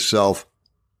say to yourself,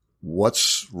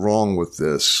 what's wrong with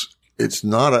this? It's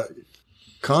not a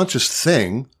conscious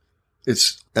thing.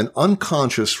 It's an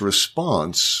unconscious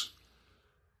response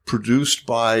produced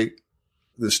by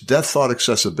this death thought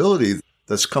accessibility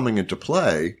that's coming into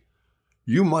play.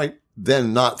 You might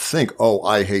then not think, oh,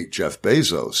 I hate Jeff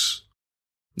Bezos.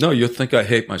 No, you think I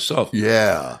hate myself.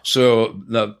 Yeah. So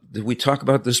now, did we talk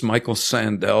about this Michael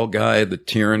Sandel guy, The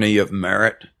Tyranny of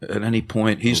Merit, at any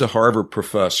point? He's a Harvard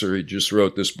professor. He just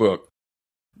wrote this book,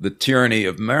 The Tyranny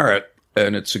of Merit.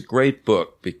 And it's a great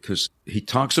book because he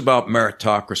talks about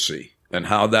meritocracy and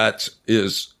how that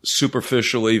is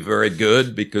superficially very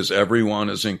good because everyone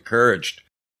is encouraged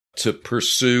to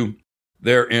pursue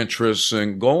their interests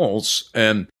and goals,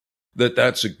 and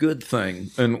that's a good thing.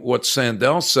 And what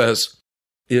Sandel says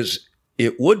is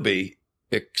it would be,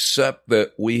 except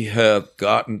that we have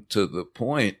gotten to the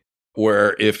point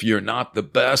where if you're not the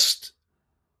best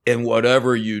in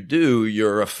whatever you do,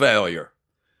 you're a failure.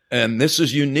 And this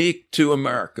is unique to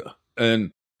America.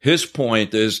 And His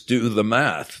point is do the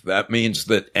math. That means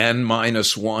that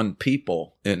N-1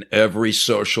 people in every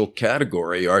social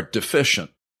category are deficient.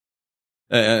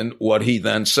 And what he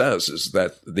then says is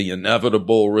that the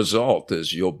inevitable result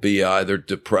is you'll be either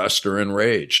depressed or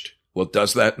enraged. Well,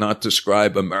 does that not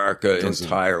describe America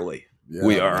entirely? Yeah,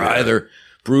 we are either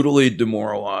brutally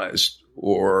demoralized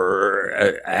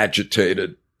or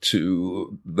agitated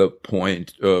to the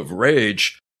point of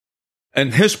rage.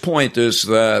 And his point is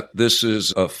that this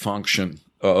is a function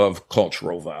of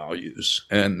cultural values,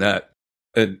 and that,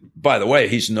 and by the way,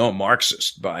 he's no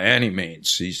Marxist by any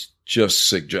means. He's just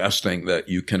suggesting that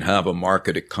you can have a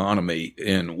market economy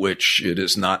in which it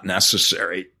is not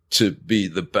necessary to be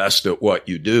the best at what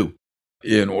you do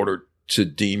in order to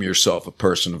deem yourself a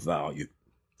person of value.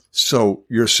 So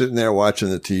you're sitting there watching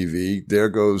the TV. There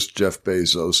goes Jeff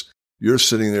Bezos. You're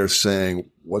sitting there saying,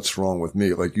 what's wrong with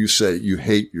me? Like you say, you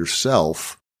hate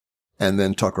yourself. And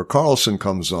then Tucker Carlson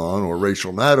comes on or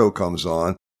Rachel Maddow comes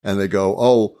on and they go,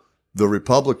 oh, the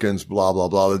Republicans, blah, blah,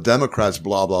 blah, the Democrats,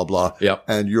 blah, blah, blah. Yep.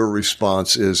 And your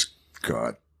response is,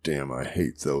 God damn, I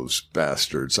hate those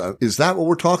bastards. Is that what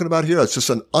we're talking about here? It's just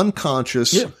an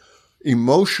unconscious,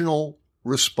 emotional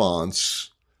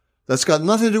response that's got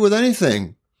nothing to do with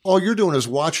anything. All you're doing is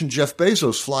watching Jeff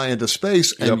Bezos fly into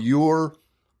space and you're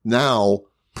now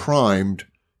primed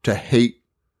to hate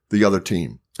the other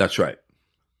team. That's right.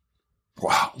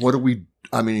 Wow. What do we,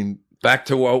 I mean, back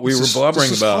to what we were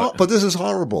blubbering about. But this is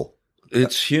horrible.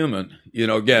 It's human. You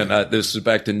know, again, this is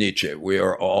back to Nietzsche. We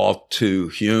are all too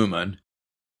human.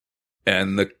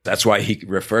 And that's why he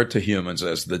referred to humans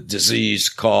as the disease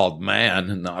called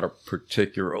man, not a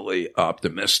particularly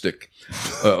optimistic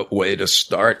way to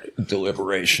start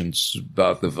deliberations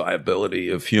about the viability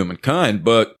of humankind.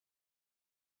 But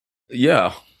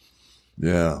yeah.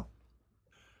 Yeah.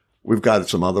 We've got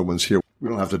some other ones here. We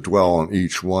don't have to dwell on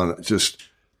each one. Just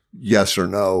yes or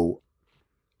no.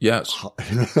 Yes.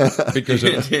 Because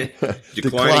of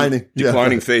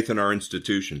declining faith in our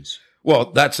institutions.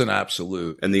 Well, that's an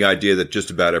absolute. And the idea that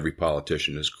just about every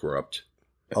politician is corrupt.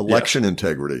 Election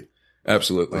integrity.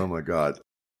 Absolutely. Oh, my God.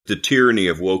 The tyranny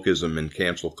of wokeism and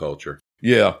cancel culture.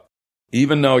 Yeah.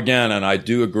 Even though, again, and I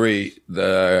do agree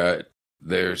that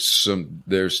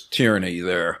there's tyranny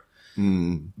there.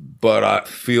 But I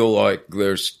feel like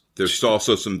there's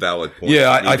also some valid points.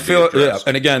 Yeah, I feel,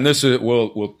 and again, this is,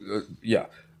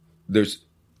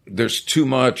 there's too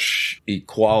much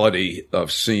equality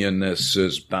of seeing this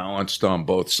as balanced on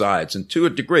both sides. And to a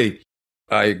degree,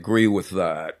 I agree with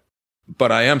that.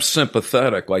 But I am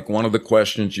sympathetic. Like one of the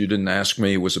questions you didn't ask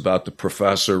me was about the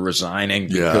professor resigning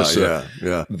because of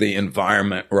the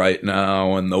environment right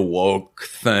now and the woke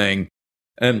thing.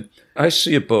 And I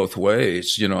see it both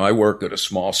ways. You know, I work at a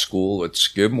small school at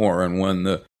Skidmore, and when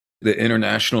the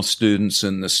international students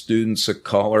and the students of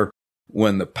color,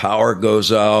 when the power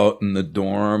goes out in the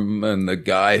dorm and the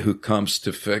guy who comes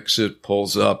to fix it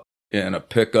pulls up in a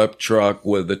pickup truck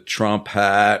with a Trump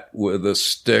hat, with a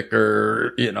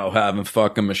sticker, you know, having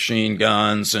fucking machine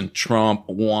guns and Trump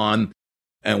won.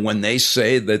 And when they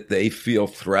say that they feel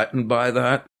threatened by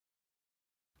that,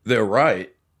 they're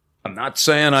right. I'm not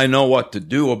saying I know what to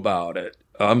do about it.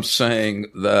 I'm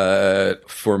saying that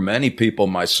for many people,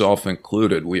 myself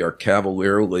included, we are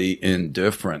cavalierly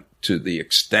indifferent to the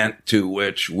extent to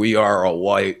which we are a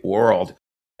white world,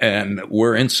 and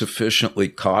we're insufficiently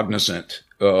cognizant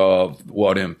of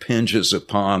what impinges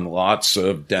upon lots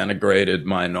of denigrated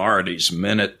minorities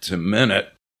minute to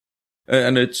minute.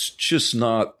 And it's just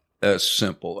not as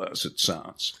simple as it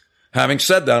sounds. Having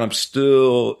said that, I'm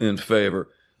still in favor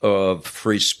of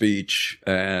free speech,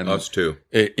 and us too,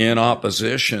 in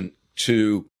opposition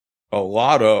to a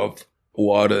lot of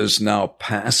what is now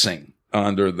passing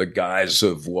under the guise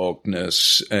of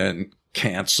wokeness and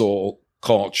cancel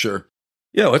culture.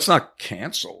 Yeah, let's not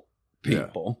cancel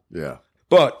people. Yeah.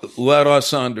 But let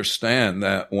us understand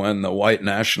that when the white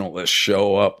nationalists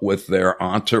show up with their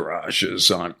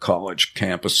entourages on college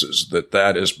campuses,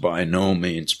 that is by no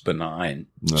means benign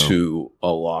to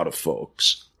a lot of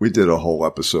folks. We did a whole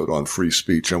episode on free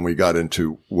speech, and we got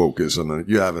into wokeism, and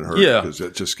you haven't heard it because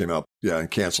it just came out. Yeah,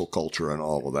 and cancel culture and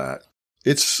all of that.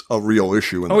 It's a real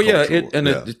issue in the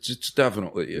culture. It's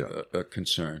definitely a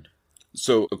concern.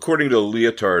 So, according to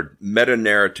Leotard,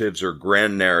 meta-narratives or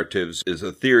grand narratives is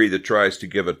a theory that tries to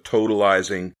give a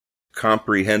totalizing,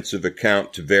 comprehensive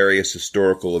account to various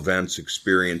historical events,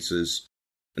 experiences,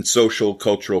 and social,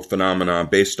 cultural phenomena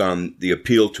based on the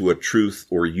appeal to a truth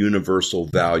or universal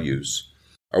values.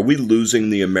 Are we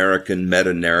losing the American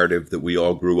meta-narrative that we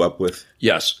all grew up with?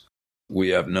 Yes. We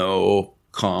have no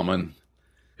common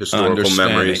historical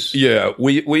memories. Yeah,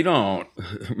 we don't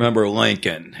remember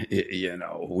Lincoln.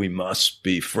 We must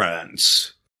be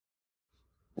friends.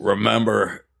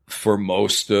 Remember, for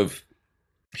most of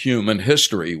human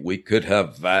history, we could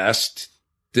have vast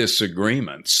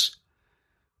disagreements,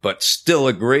 but still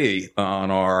agree on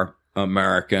our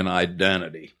American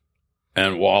identity.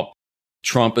 And while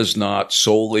Trump is not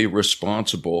solely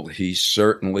responsible, he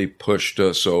certainly pushed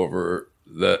us over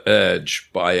the edge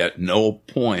by at no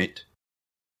point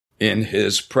in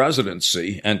his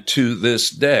presidency and to this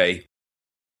day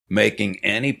making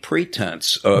any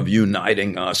pretense of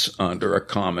uniting us under a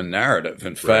common narrative.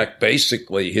 In fact,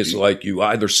 basically, he's like, you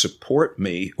either support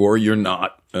me or you're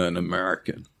not an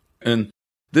American. And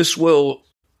this will,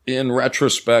 in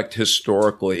retrospect,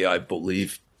 historically, I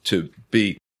believe to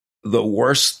be the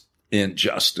worst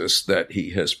injustice that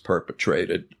he has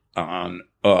perpetrated on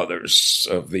others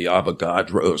of the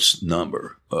Avogadro's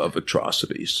number of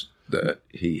atrocities that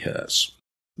he has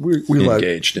we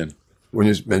engaged in. When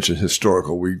you mention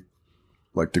historical, we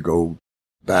like to go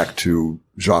back to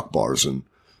Jacques Barzun,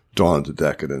 Dawn to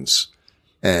Decadence,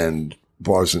 and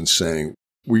Barzun saying,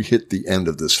 we hit the end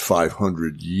of this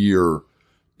 500-year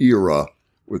era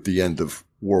with the end of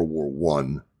World War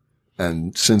I.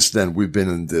 And since then, we've been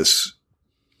in this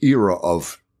era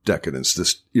of decadence,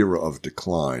 this era of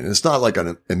decline. It's not like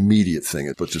an immediate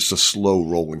thing, but just a slow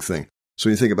rolling thing. So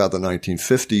you think about the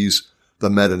 1950s, the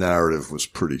meta-narrative was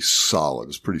pretty solid, it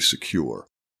was pretty secure.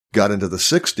 Got into the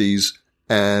 60s,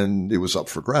 and it was up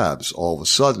for grabs. All of a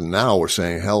sudden, now we're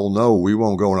saying, hell no, we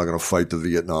won't go, we're not going to fight the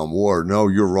Vietnam War. No,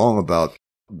 you're wrong about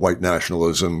white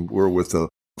nationalism. We're with the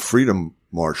freedom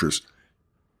marchers.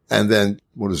 And then,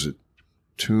 what is it?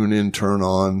 Tune in, turn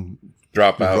on,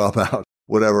 drop out.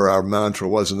 Whatever our mantra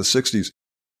was in the 60s.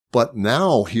 But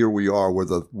now here we are where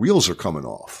the wheels are coming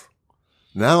off.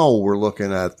 Now we're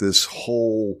looking at this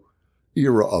whole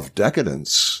era of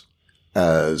decadence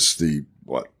as the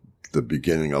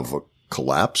beginning of a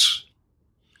collapse.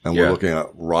 And we're looking at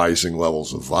rising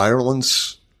levels of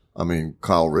violence. I mean,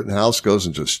 Kyle Rittenhouse goes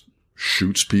and just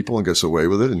shoots people and gets away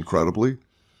with it incredibly.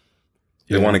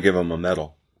 They want to give him a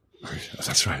medal.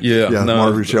 That's right. Yeah. No,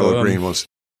 Marjorie Green was.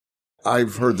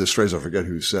 I've heard this phrase, I forget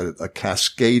who said it, a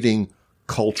cascading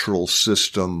cultural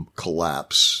system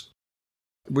collapse.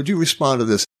 Would you respond to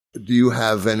this? Do you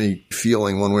have any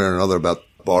feeling one way or another about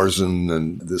Barzun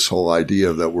and this whole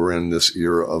idea that we're in this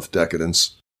era of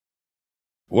decadence?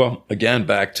 Well, again,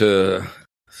 back to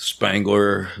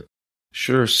Spangler.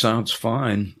 Sure, sounds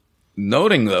fine.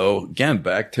 Noting, though, again,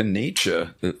 back to Nietzsche,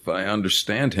 if I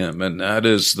understand him, and that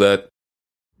is that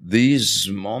these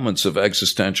moments of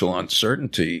existential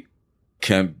uncertainty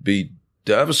can be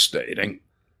devastating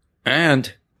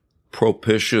and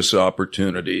propitious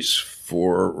opportunities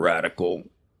for radical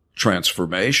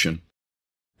transformation.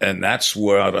 And that's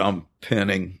what I'm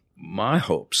pinning my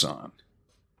hopes on.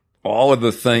 All of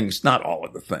the things, not all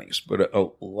of the things, but a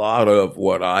lot of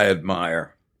what I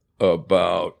admire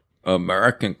about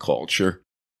American culture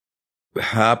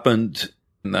happened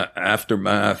in the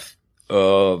aftermath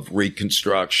of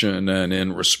Reconstruction and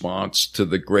in response to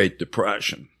the Great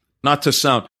Depression. Not to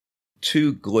sound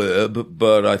too glib,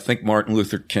 but I think Martin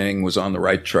Luther King was on the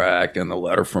right track in the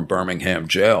letter from Birmingham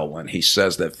jail when he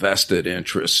says that vested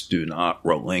interests do not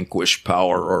relinquish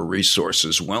power or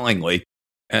resources willingly,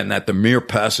 and that the mere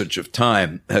passage of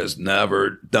time has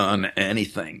never done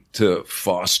anything to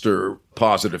foster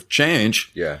positive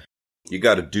change. Yeah. You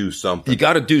got to do something. You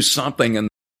got to do something. And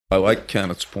I like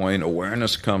Kenneth's point.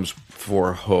 Awareness comes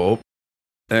before hope.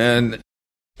 And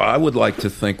I would like to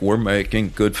think we're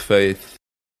making good faith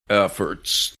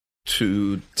efforts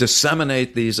to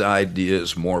disseminate these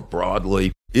ideas more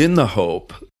broadly in the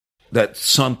hope that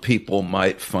some people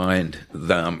might find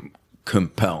them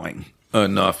compelling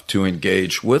enough to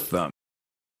engage with them.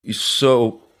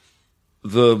 So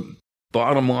the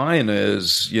bottom line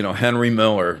is, Henry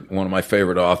Miller, one of my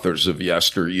favorite authors of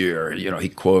yesteryear, he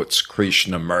quotes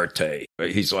Krishnamurti.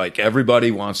 He's like,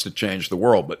 everybody wants to change the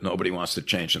world, but nobody wants to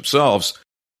change themselves.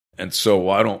 And so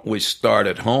why don't we start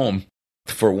at home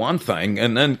for one thing?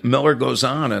 And then Miller goes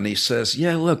on and he says,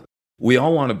 yeah, look, we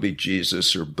all want to be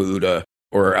Jesus or Buddha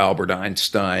or Albert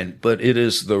Einstein, but it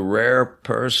is the rare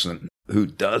person who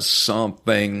does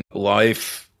something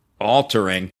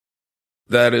life-altering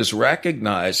that is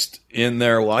recognized in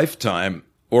their lifetime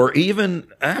or even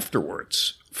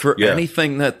afterwards for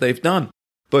anything that they've done.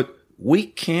 But we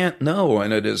can't know,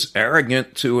 and it is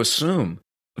arrogant to assume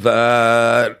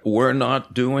that we're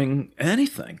not doing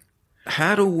anything.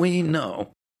 How do we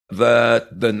know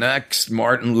that the next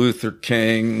Martin Luther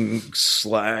King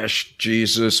 /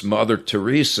 Jesus, Mother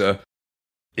Teresa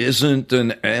isn't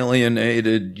an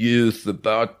alienated youth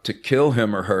about to kill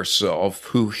him or herself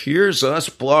who hears us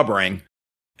blubbering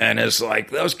and is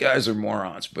like, those guys are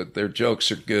morons, but their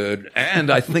jokes are good. And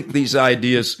I think these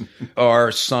ideas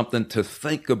are something to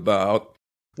think about.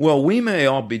 Well, we may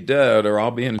all be dead, or I'll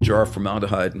be in a jar of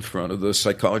formaldehyde in front of the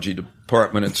psychology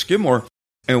department at Skidmore,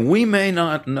 and we may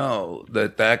not know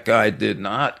that that guy did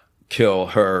not kill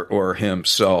her or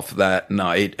himself that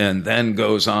night and then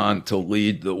goes on to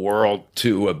lead the world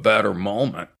to a better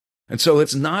moment. And so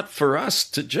it's not for us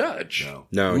to judge.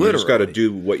 No, you just got to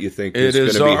do what you think is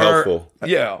going to be helpful.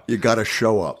 Yeah. You got to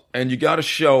show up. And you got to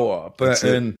show up. That's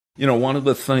and, you know, one of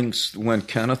the things when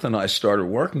Kenneth and I started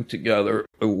working together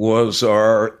was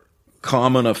our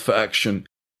common affection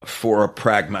for a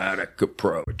pragmatic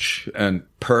approach. And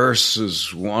Peirce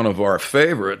is one of our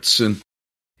favorites. And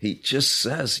he just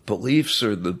says beliefs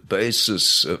are the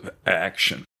basis of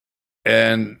action.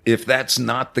 And if that's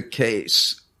not the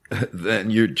case, then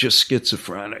you're just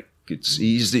schizophrenic. It's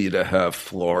easy to have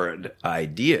florid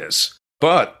ideas,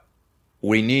 but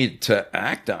we need to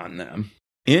act on them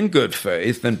in good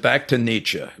faith. And back to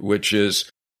Nietzsche, which is,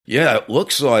 yeah, it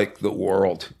looks like the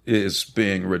world is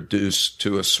being reduced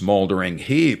to a smoldering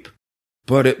heap,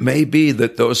 but it may be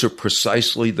that those are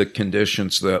precisely the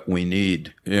conditions that we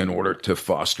need in order to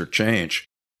foster change.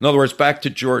 In other words, back to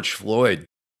George Floyd,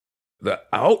 the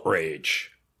outrage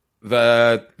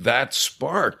that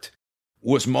sparked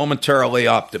was momentarily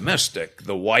optimistic.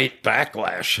 The white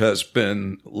backlash has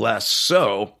been less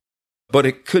so, but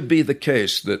it could be the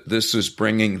case that this is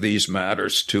bringing these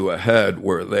matters to a head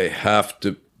where they have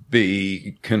to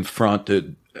be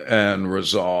confronted and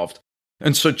resolved.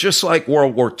 And so just like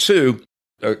World War II,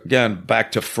 again,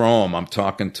 back to Fromm, I'm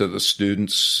talking to the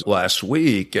students last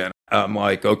week, and I'm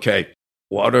like, okay,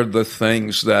 what are the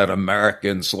things that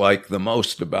Americans like the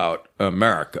most about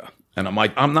America? And I'm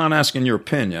like, I'm not asking your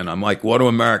opinion. I'm like, what do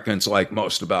Americans like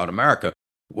most about America?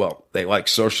 Well, they like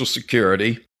Social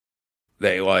Security.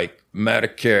 They like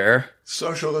Medicare.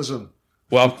 Socialism.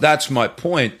 Well, that's my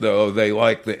point, though. They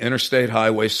like the interstate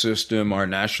highway system, our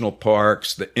national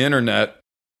parks, the internet,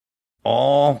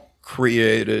 all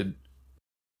created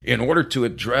in order to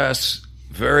address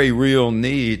very real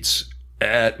needs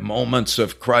at moments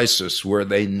of crisis where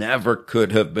they never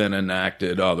could have been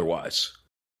enacted otherwise.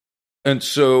 And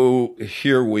so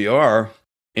here we are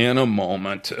in a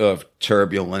moment of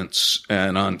turbulence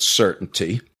and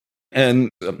uncertainty.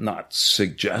 And I'm not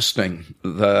suggesting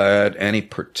that any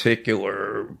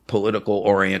particular political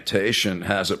orientation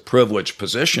has a privileged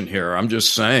position here. I'm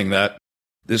just saying that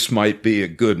this might be a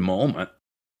good moment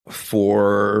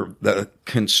for the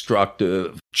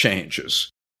constructive changes,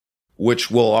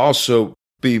 which will also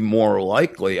be more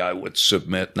likely, I would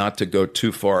submit, not to go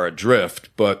too far adrift,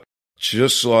 but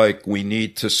just like we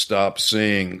need to stop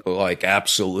seeing like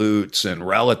absolutes and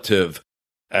relative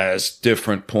as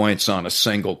different points on a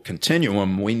single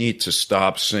continuum, we need to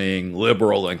stop seeing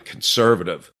liberal and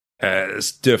conservative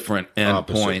as different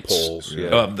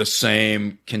endpoints of the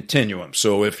same continuum.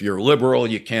 So if you're liberal,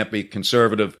 you can't be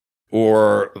conservative,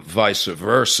 or vice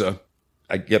versa.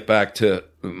 I get back to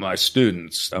my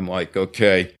students. I'm like,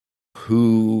 okay,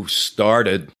 who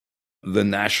started the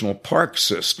national park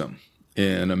system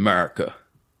in America?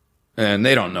 And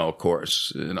they don't know, of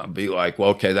course. And I'll be like, well,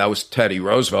 okay, that was Teddy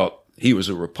Roosevelt. He was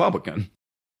a Republican.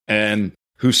 And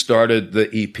who started the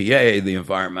EPA, the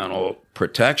Environmental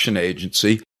Protection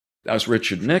Agency? That was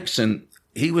Richard Nixon.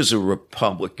 He was a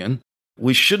Republican.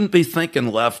 We shouldn't be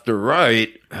thinking left or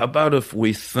right. How about if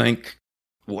we think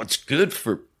what's good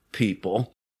for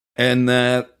people, and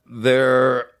that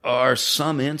there are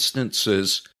some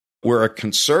instances where a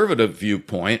conservative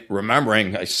viewpoint,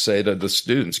 remembering I say to the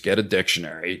students, get a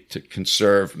dictionary. To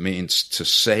conserve means to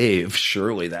save.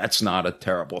 Surely that's not a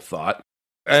terrible thought.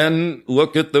 And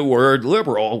look at the word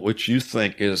liberal, which you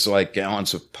think is like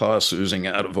gallons of pus oozing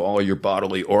out of all your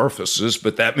bodily orifices,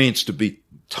 but that means to be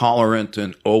tolerant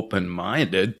and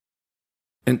open-minded.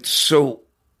 And so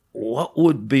what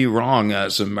would be wrong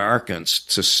as Americans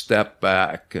to step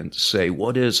back and say,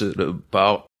 what is it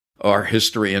about our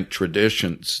history and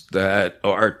traditions that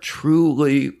are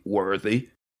truly worthy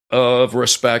of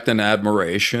respect and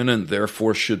admiration and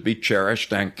therefore should be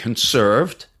cherished and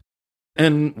conserved?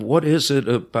 And what is it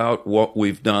about what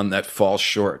we've done that falls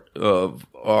short of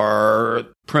our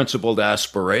principled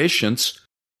aspirations?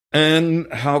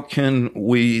 And how can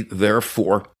we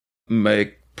therefore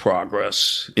make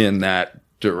progress in that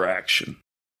direction?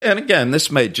 And again,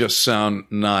 this may just sound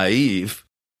naive,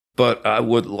 but I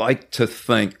would like to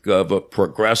think of a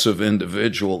progressive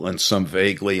individual in some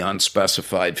vaguely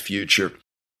unspecified future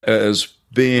as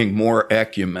being more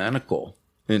ecumenical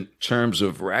in terms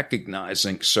of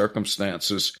recognizing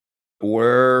circumstances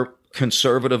where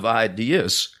conservative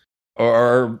ideas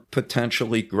are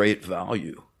potentially great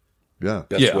value. Yeah.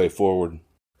 Best way forward.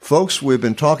 Folks, we've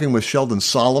been talking with Sheldon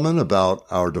Solomon about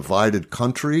our divided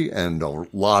country and a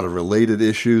lot of related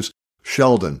issues.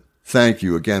 Sheldon, thank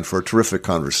you again for a terrific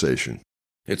conversation.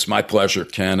 It's my pleasure,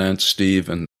 Ken and Steve,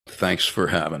 and thanks for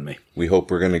having me. We hope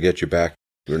we're going to get you back.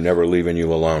 We're never leaving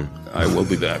you alone. I will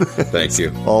be back. Thank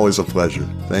you. Always a pleasure.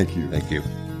 Thank you. Thank you.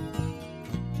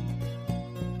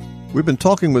 We've been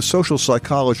talking with social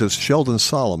psychologist Sheldon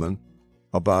Solomon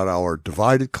about our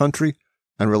divided country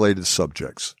and related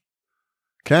subjects.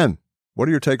 Ken, what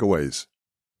are your takeaways?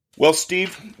 Well,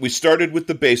 Steve, we started with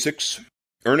the basics.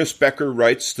 Ernest Becker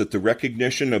writes that the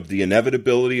recognition of the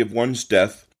inevitability of one's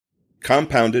death,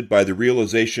 compounded by the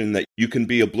realization that you can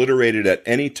be obliterated at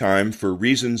any time for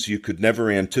reasons you could never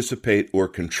anticipate or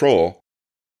control,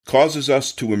 causes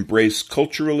us to embrace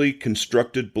culturally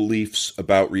constructed beliefs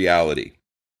about reality.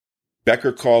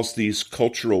 Becker calls these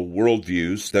cultural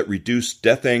worldviews that reduce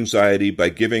death anxiety by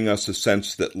giving us a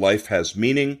sense that life has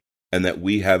meaning and that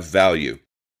we have value.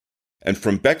 And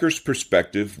from Becker's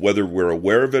perspective, whether we're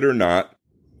aware of it or not,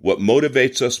 what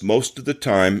motivates us most of the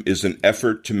time is an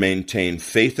effort to maintain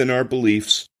faith in our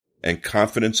beliefs and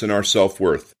confidence in our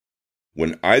self-worth.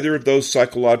 When either of those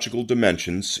psychological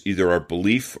dimensions, either our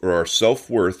belief or our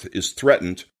self-worth, is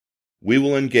threatened, we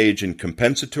will engage in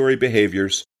compensatory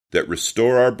behaviors that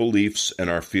restore our beliefs and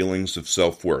our feelings of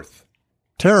self-worth.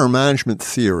 Terror management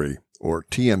theory, or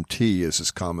TMT as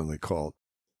it's commonly called,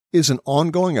 is an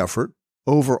ongoing effort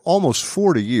over almost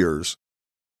 40 years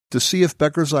to see if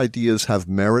Becker's ideas have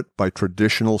merit by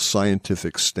traditional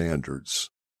scientific standards.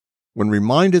 When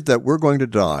reminded that we're going to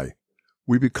die,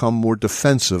 we become more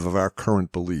defensive of our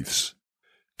current beliefs.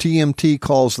 TMT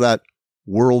calls that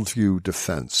worldview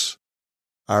defense.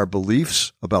 Our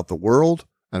beliefs about the world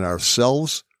and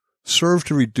ourselves serve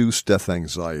to reduce death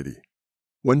anxiety.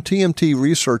 When TMT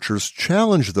researchers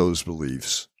challenge those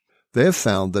beliefs, they have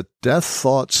found that death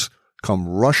thoughts come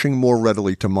rushing more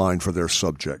readily to mind for their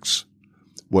subjects,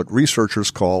 what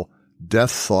researchers call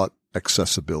death thought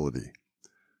accessibility.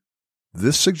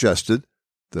 This suggested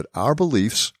that our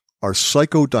beliefs are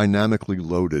psychodynamically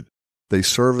loaded. They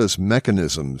serve as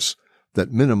mechanisms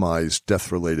that minimize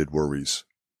death-related worries.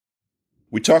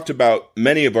 We talked about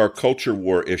many of our culture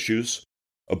war issues: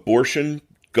 abortion,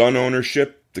 gun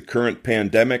ownership, the current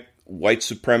pandemic, white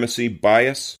supremacy,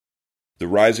 bias, the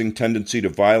rising tendency to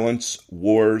violence,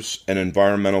 wars, and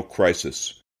environmental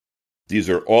crisis. These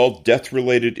are all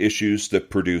death-related issues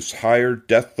that produce higher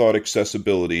death thought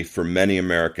accessibility for many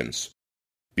Americans.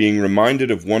 Being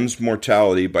reminded of one's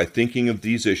mortality by thinking of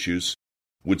these issues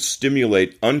would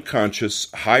stimulate unconscious,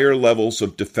 higher levels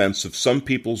of defense of some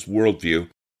people's worldview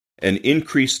and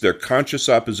increase their conscious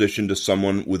opposition to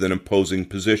someone with an opposing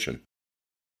position.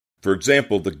 For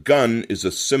example, the gun is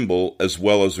a symbol as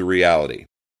well as a reality.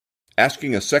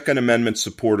 Asking a Second Amendment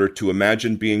supporter to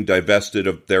imagine being divested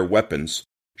of their weapons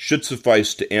should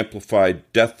suffice to amplify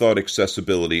death thought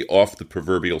accessibility off the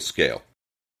proverbial scale.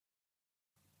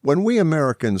 When we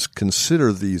Americans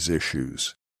consider these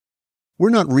issues, we're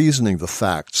not reasoning the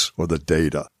facts or the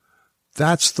data.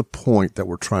 That's the point that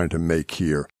we're trying to make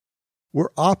here. We're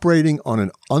operating on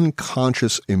an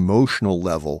unconscious emotional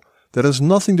level that has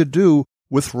nothing to do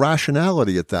with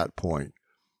rationality at that point,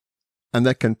 and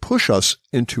that can push us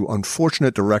into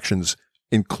unfortunate directions,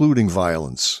 including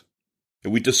violence.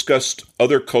 We discussed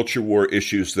other culture war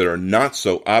issues that are not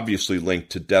so obviously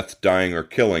linked to death, dying, or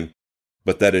killing,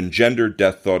 but that engender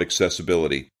death thought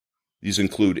accessibility. These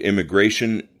include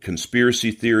immigration,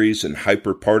 conspiracy theories, and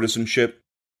hyperpartisanship,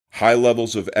 high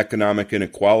levels of economic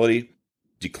inequality,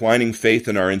 declining faith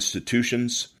in our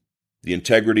institutions, the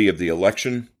integrity of the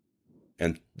election,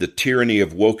 and the tyranny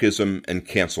of wokeism and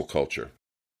cancel culture.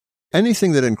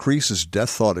 Anything that increases death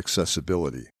thought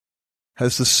accessibility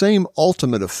has the same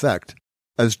ultimate effect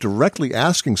as directly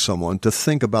asking someone to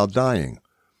think about dying.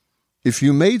 If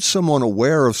you made someone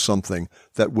aware of something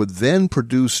that would then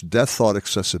produce death thought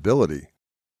accessibility,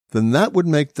 then that would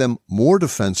make them more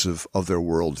defensive of their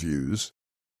worldviews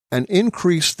and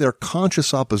increase their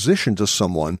conscious opposition to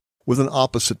someone with an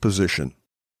opposite position.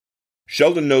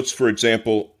 Sheldon notes, for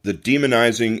example, the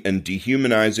demonizing and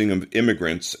dehumanizing of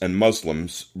immigrants and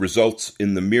Muslims results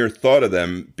in the mere thought of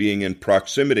them being in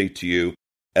proximity to you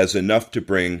as enough to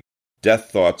bring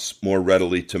death thoughts more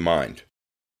readily to mind.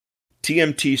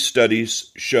 TMT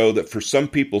studies show that for some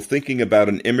people, thinking about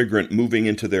an immigrant moving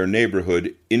into their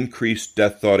neighborhood increased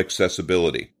death thought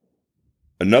accessibility.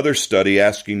 Another study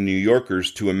asking New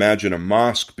Yorkers to imagine a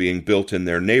mosque being built in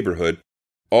their neighborhood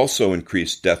also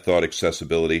increased death thought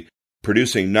accessibility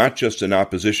producing not just an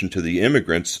opposition to the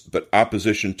immigrants, but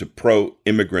opposition to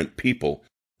pro-immigrant people,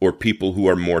 or people who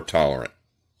are more tolerant.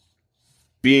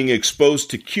 Being exposed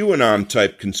to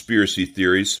QAnon-type conspiracy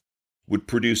theories would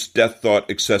produce death thought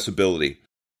accessibility.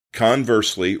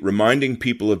 Conversely, reminding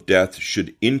people of death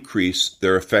should increase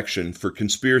their affection for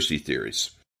conspiracy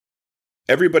theories.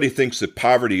 Everybody thinks that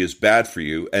poverty is bad for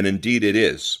you, and indeed it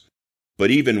is. But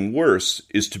even worse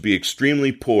is to be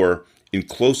extremely poor in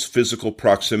close physical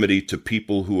proximity to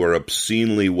people who are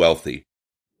obscenely wealthy.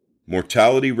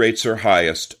 Mortality rates are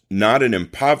highest, not in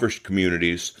impoverished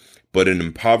communities, but in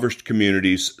impoverished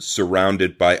communities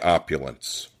surrounded by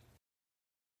opulence.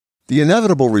 The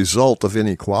inevitable result of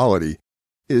inequality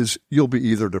is you'll be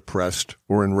either depressed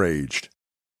or enraged.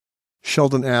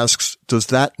 Sheldon asks, does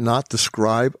that not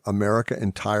describe America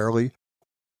entirely?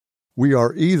 We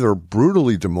are either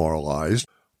brutally demoralized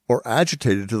or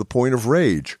agitated to the point of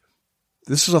rage.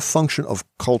 This is a function of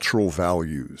cultural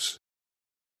values.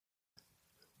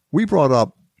 We brought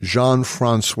up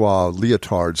Jean-Francois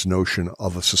Lyotard's notion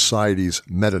of a society's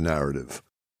meta-narrative,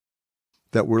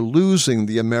 that we're losing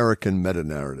the American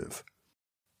meta-narrative.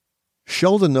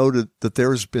 Sheldon noted that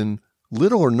there has been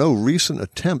little or no recent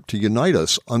attempt to unite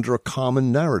us under a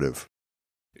common narrative.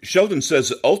 Sheldon says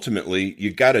that ultimately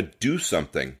you gotta do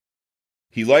something.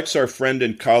 He likes our friend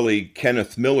and colleague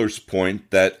Kenneth Miller's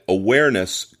point that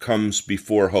awareness comes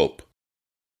before hope.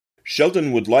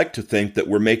 Sheldon would like to think that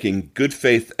we're making good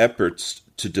faith efforts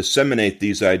to disseminate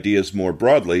these ideas more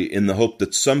broadly in the hope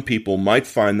that some people might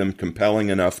find them compelling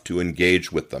enough to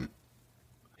engage with them.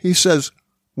 He says,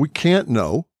 we can't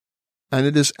know, and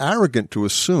it is arrogant to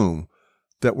assume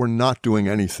that we're not doing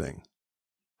anything.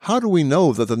 How do we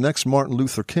know that the next Martin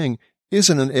Luther King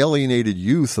isn't an alienated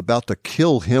youth about to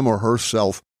kill him or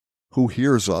herself who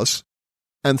hears us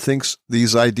and thinks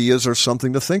these ideas are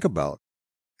something to think about?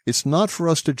 It's not for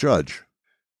us to judge.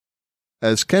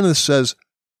 As Kenneth says,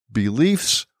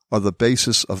 beliefs are the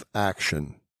basis of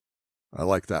action. I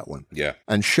like that one. Yeah.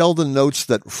 And Sheldon notes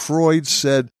that Freud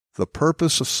said the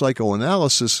purpose of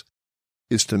psychoanalysis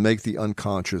is to make the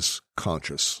unconscious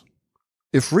conscious.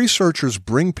 If researchers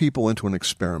bring people into an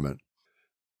experiment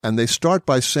and they start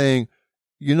by saying,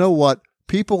 you know what,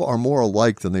 people are more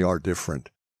alike than they are different,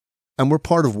 and we're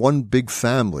part of one big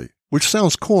family, which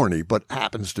sounds corny but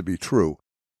happens to be true.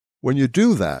 When you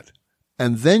do that,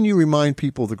 and then you remind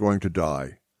people they're going to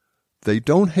die, they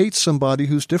don't hate somebody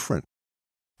who's different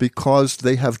because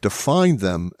they have defined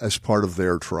them as part of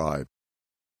their tribe.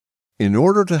 In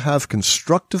order to have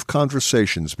constructive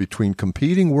conversations between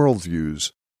competing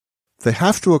worldviews, they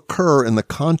have to occur in the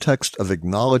context of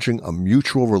acknowledging a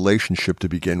mutual relationship to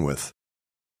begin with.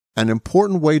 An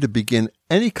important way to begin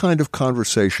any kind of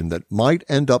conversation that might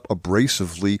end up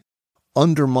abrasively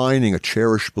undermining a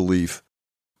cherished belief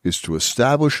is to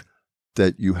establish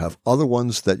that you have other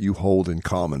ones that you hold in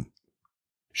common.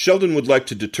 Sheldon would like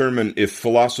to determine if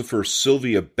philosopher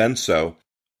Sylvia Benso,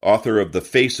 author of The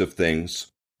Face of Things,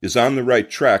 is on the right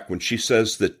track when she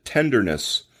says that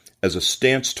tenderness, as a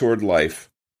stance toward life,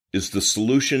 is the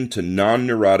solution to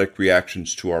non-neurotic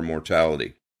reactions to our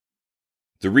mortality.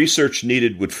 The research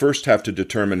needed would first have to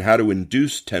determine how to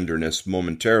induce tenderness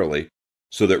momentarily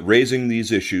so that raising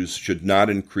these issues should not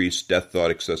increase death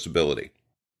thought accessibility.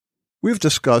 We've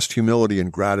discussed humility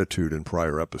and gratitude in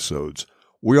prior episodes.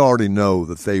 We already know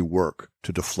that they work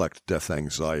to deflect death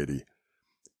anxiety.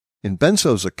 In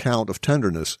Benso's account of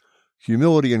tenderness,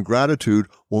 humility and gratitude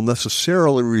will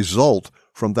necessarily result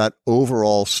from that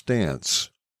overall stance.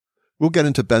 We'll get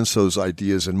into Benso's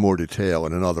ideas in more detail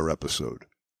in another episode.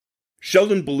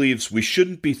 Sheldon believes we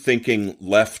shouldn't be thinking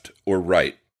left or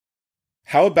right.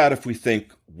 How about if we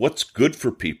think, what's good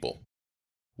for people?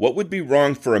 What would be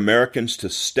wrong for Americans to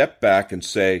step back and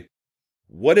say,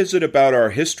 what is it about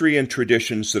our history and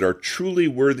traditions that are truly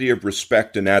worthy of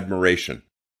respect and admiration,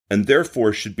 and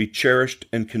therefore should be cherished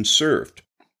and conserved?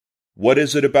 What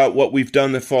is it about what we've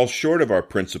done that falls short of our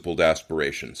principled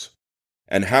aspirations?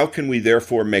 And how can we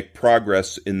therefore make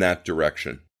progress in that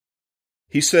direction?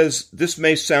 He says this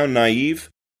may sound naive,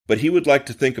 but he would like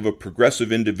to think of a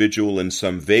progressive individual in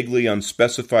some vaguely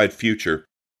unspecified future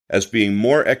as being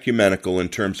more ecumenical in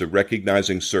terms of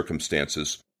recognizing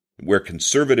circumstances where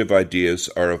conservative ideas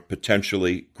are of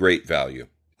potentially great value.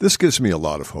 This gives me a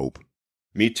lot of hope.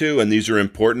 Me too, and these are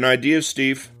important ideas,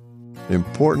 Steve.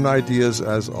 Important ideas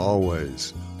as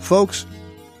always. Folks,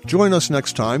 join us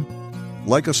next time.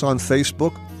 Like us on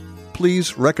Facebook.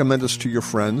 Please recommend us to your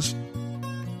friends.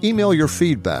 Email your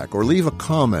feedback or leave a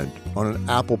comment on an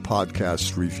Apple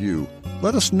Podcasts review.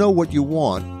 Let us know what you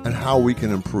want and how we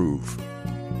can improve.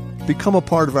 Become a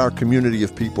part of our community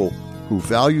of people who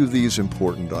value these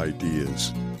important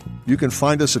ideas. You can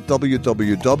find us at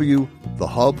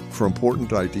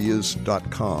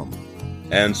www.thehubforimportantideas.com.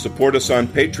 And support us on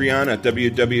Patreon at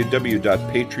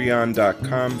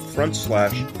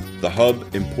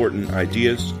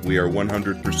www.patreon.com/thehubimportantideas. We are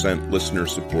 100% listener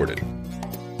supported.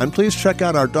 And please check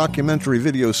out our documentary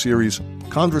video series,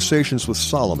 Conversations with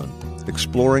Solomon,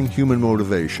 Exploring Human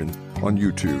Motivation, on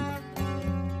YouTube.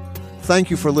 Thank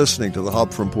you for listening to The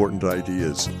Hub for Important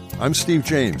Ideas. I'm Steve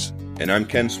James. And I'm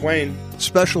Ken Swain.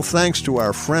 Special thanks to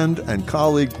our friend and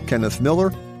colleague Kenneth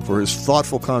Miller for his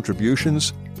thoughtful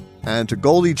contributions, and to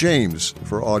Goldie James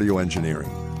for audio engineering.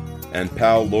 And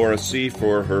pal Laura C.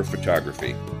 for her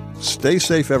photography. Stay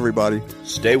safe, everybody.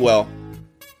 Stay well.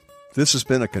 This has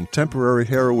been a Contemporary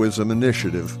Heroism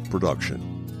Initiative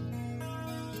production.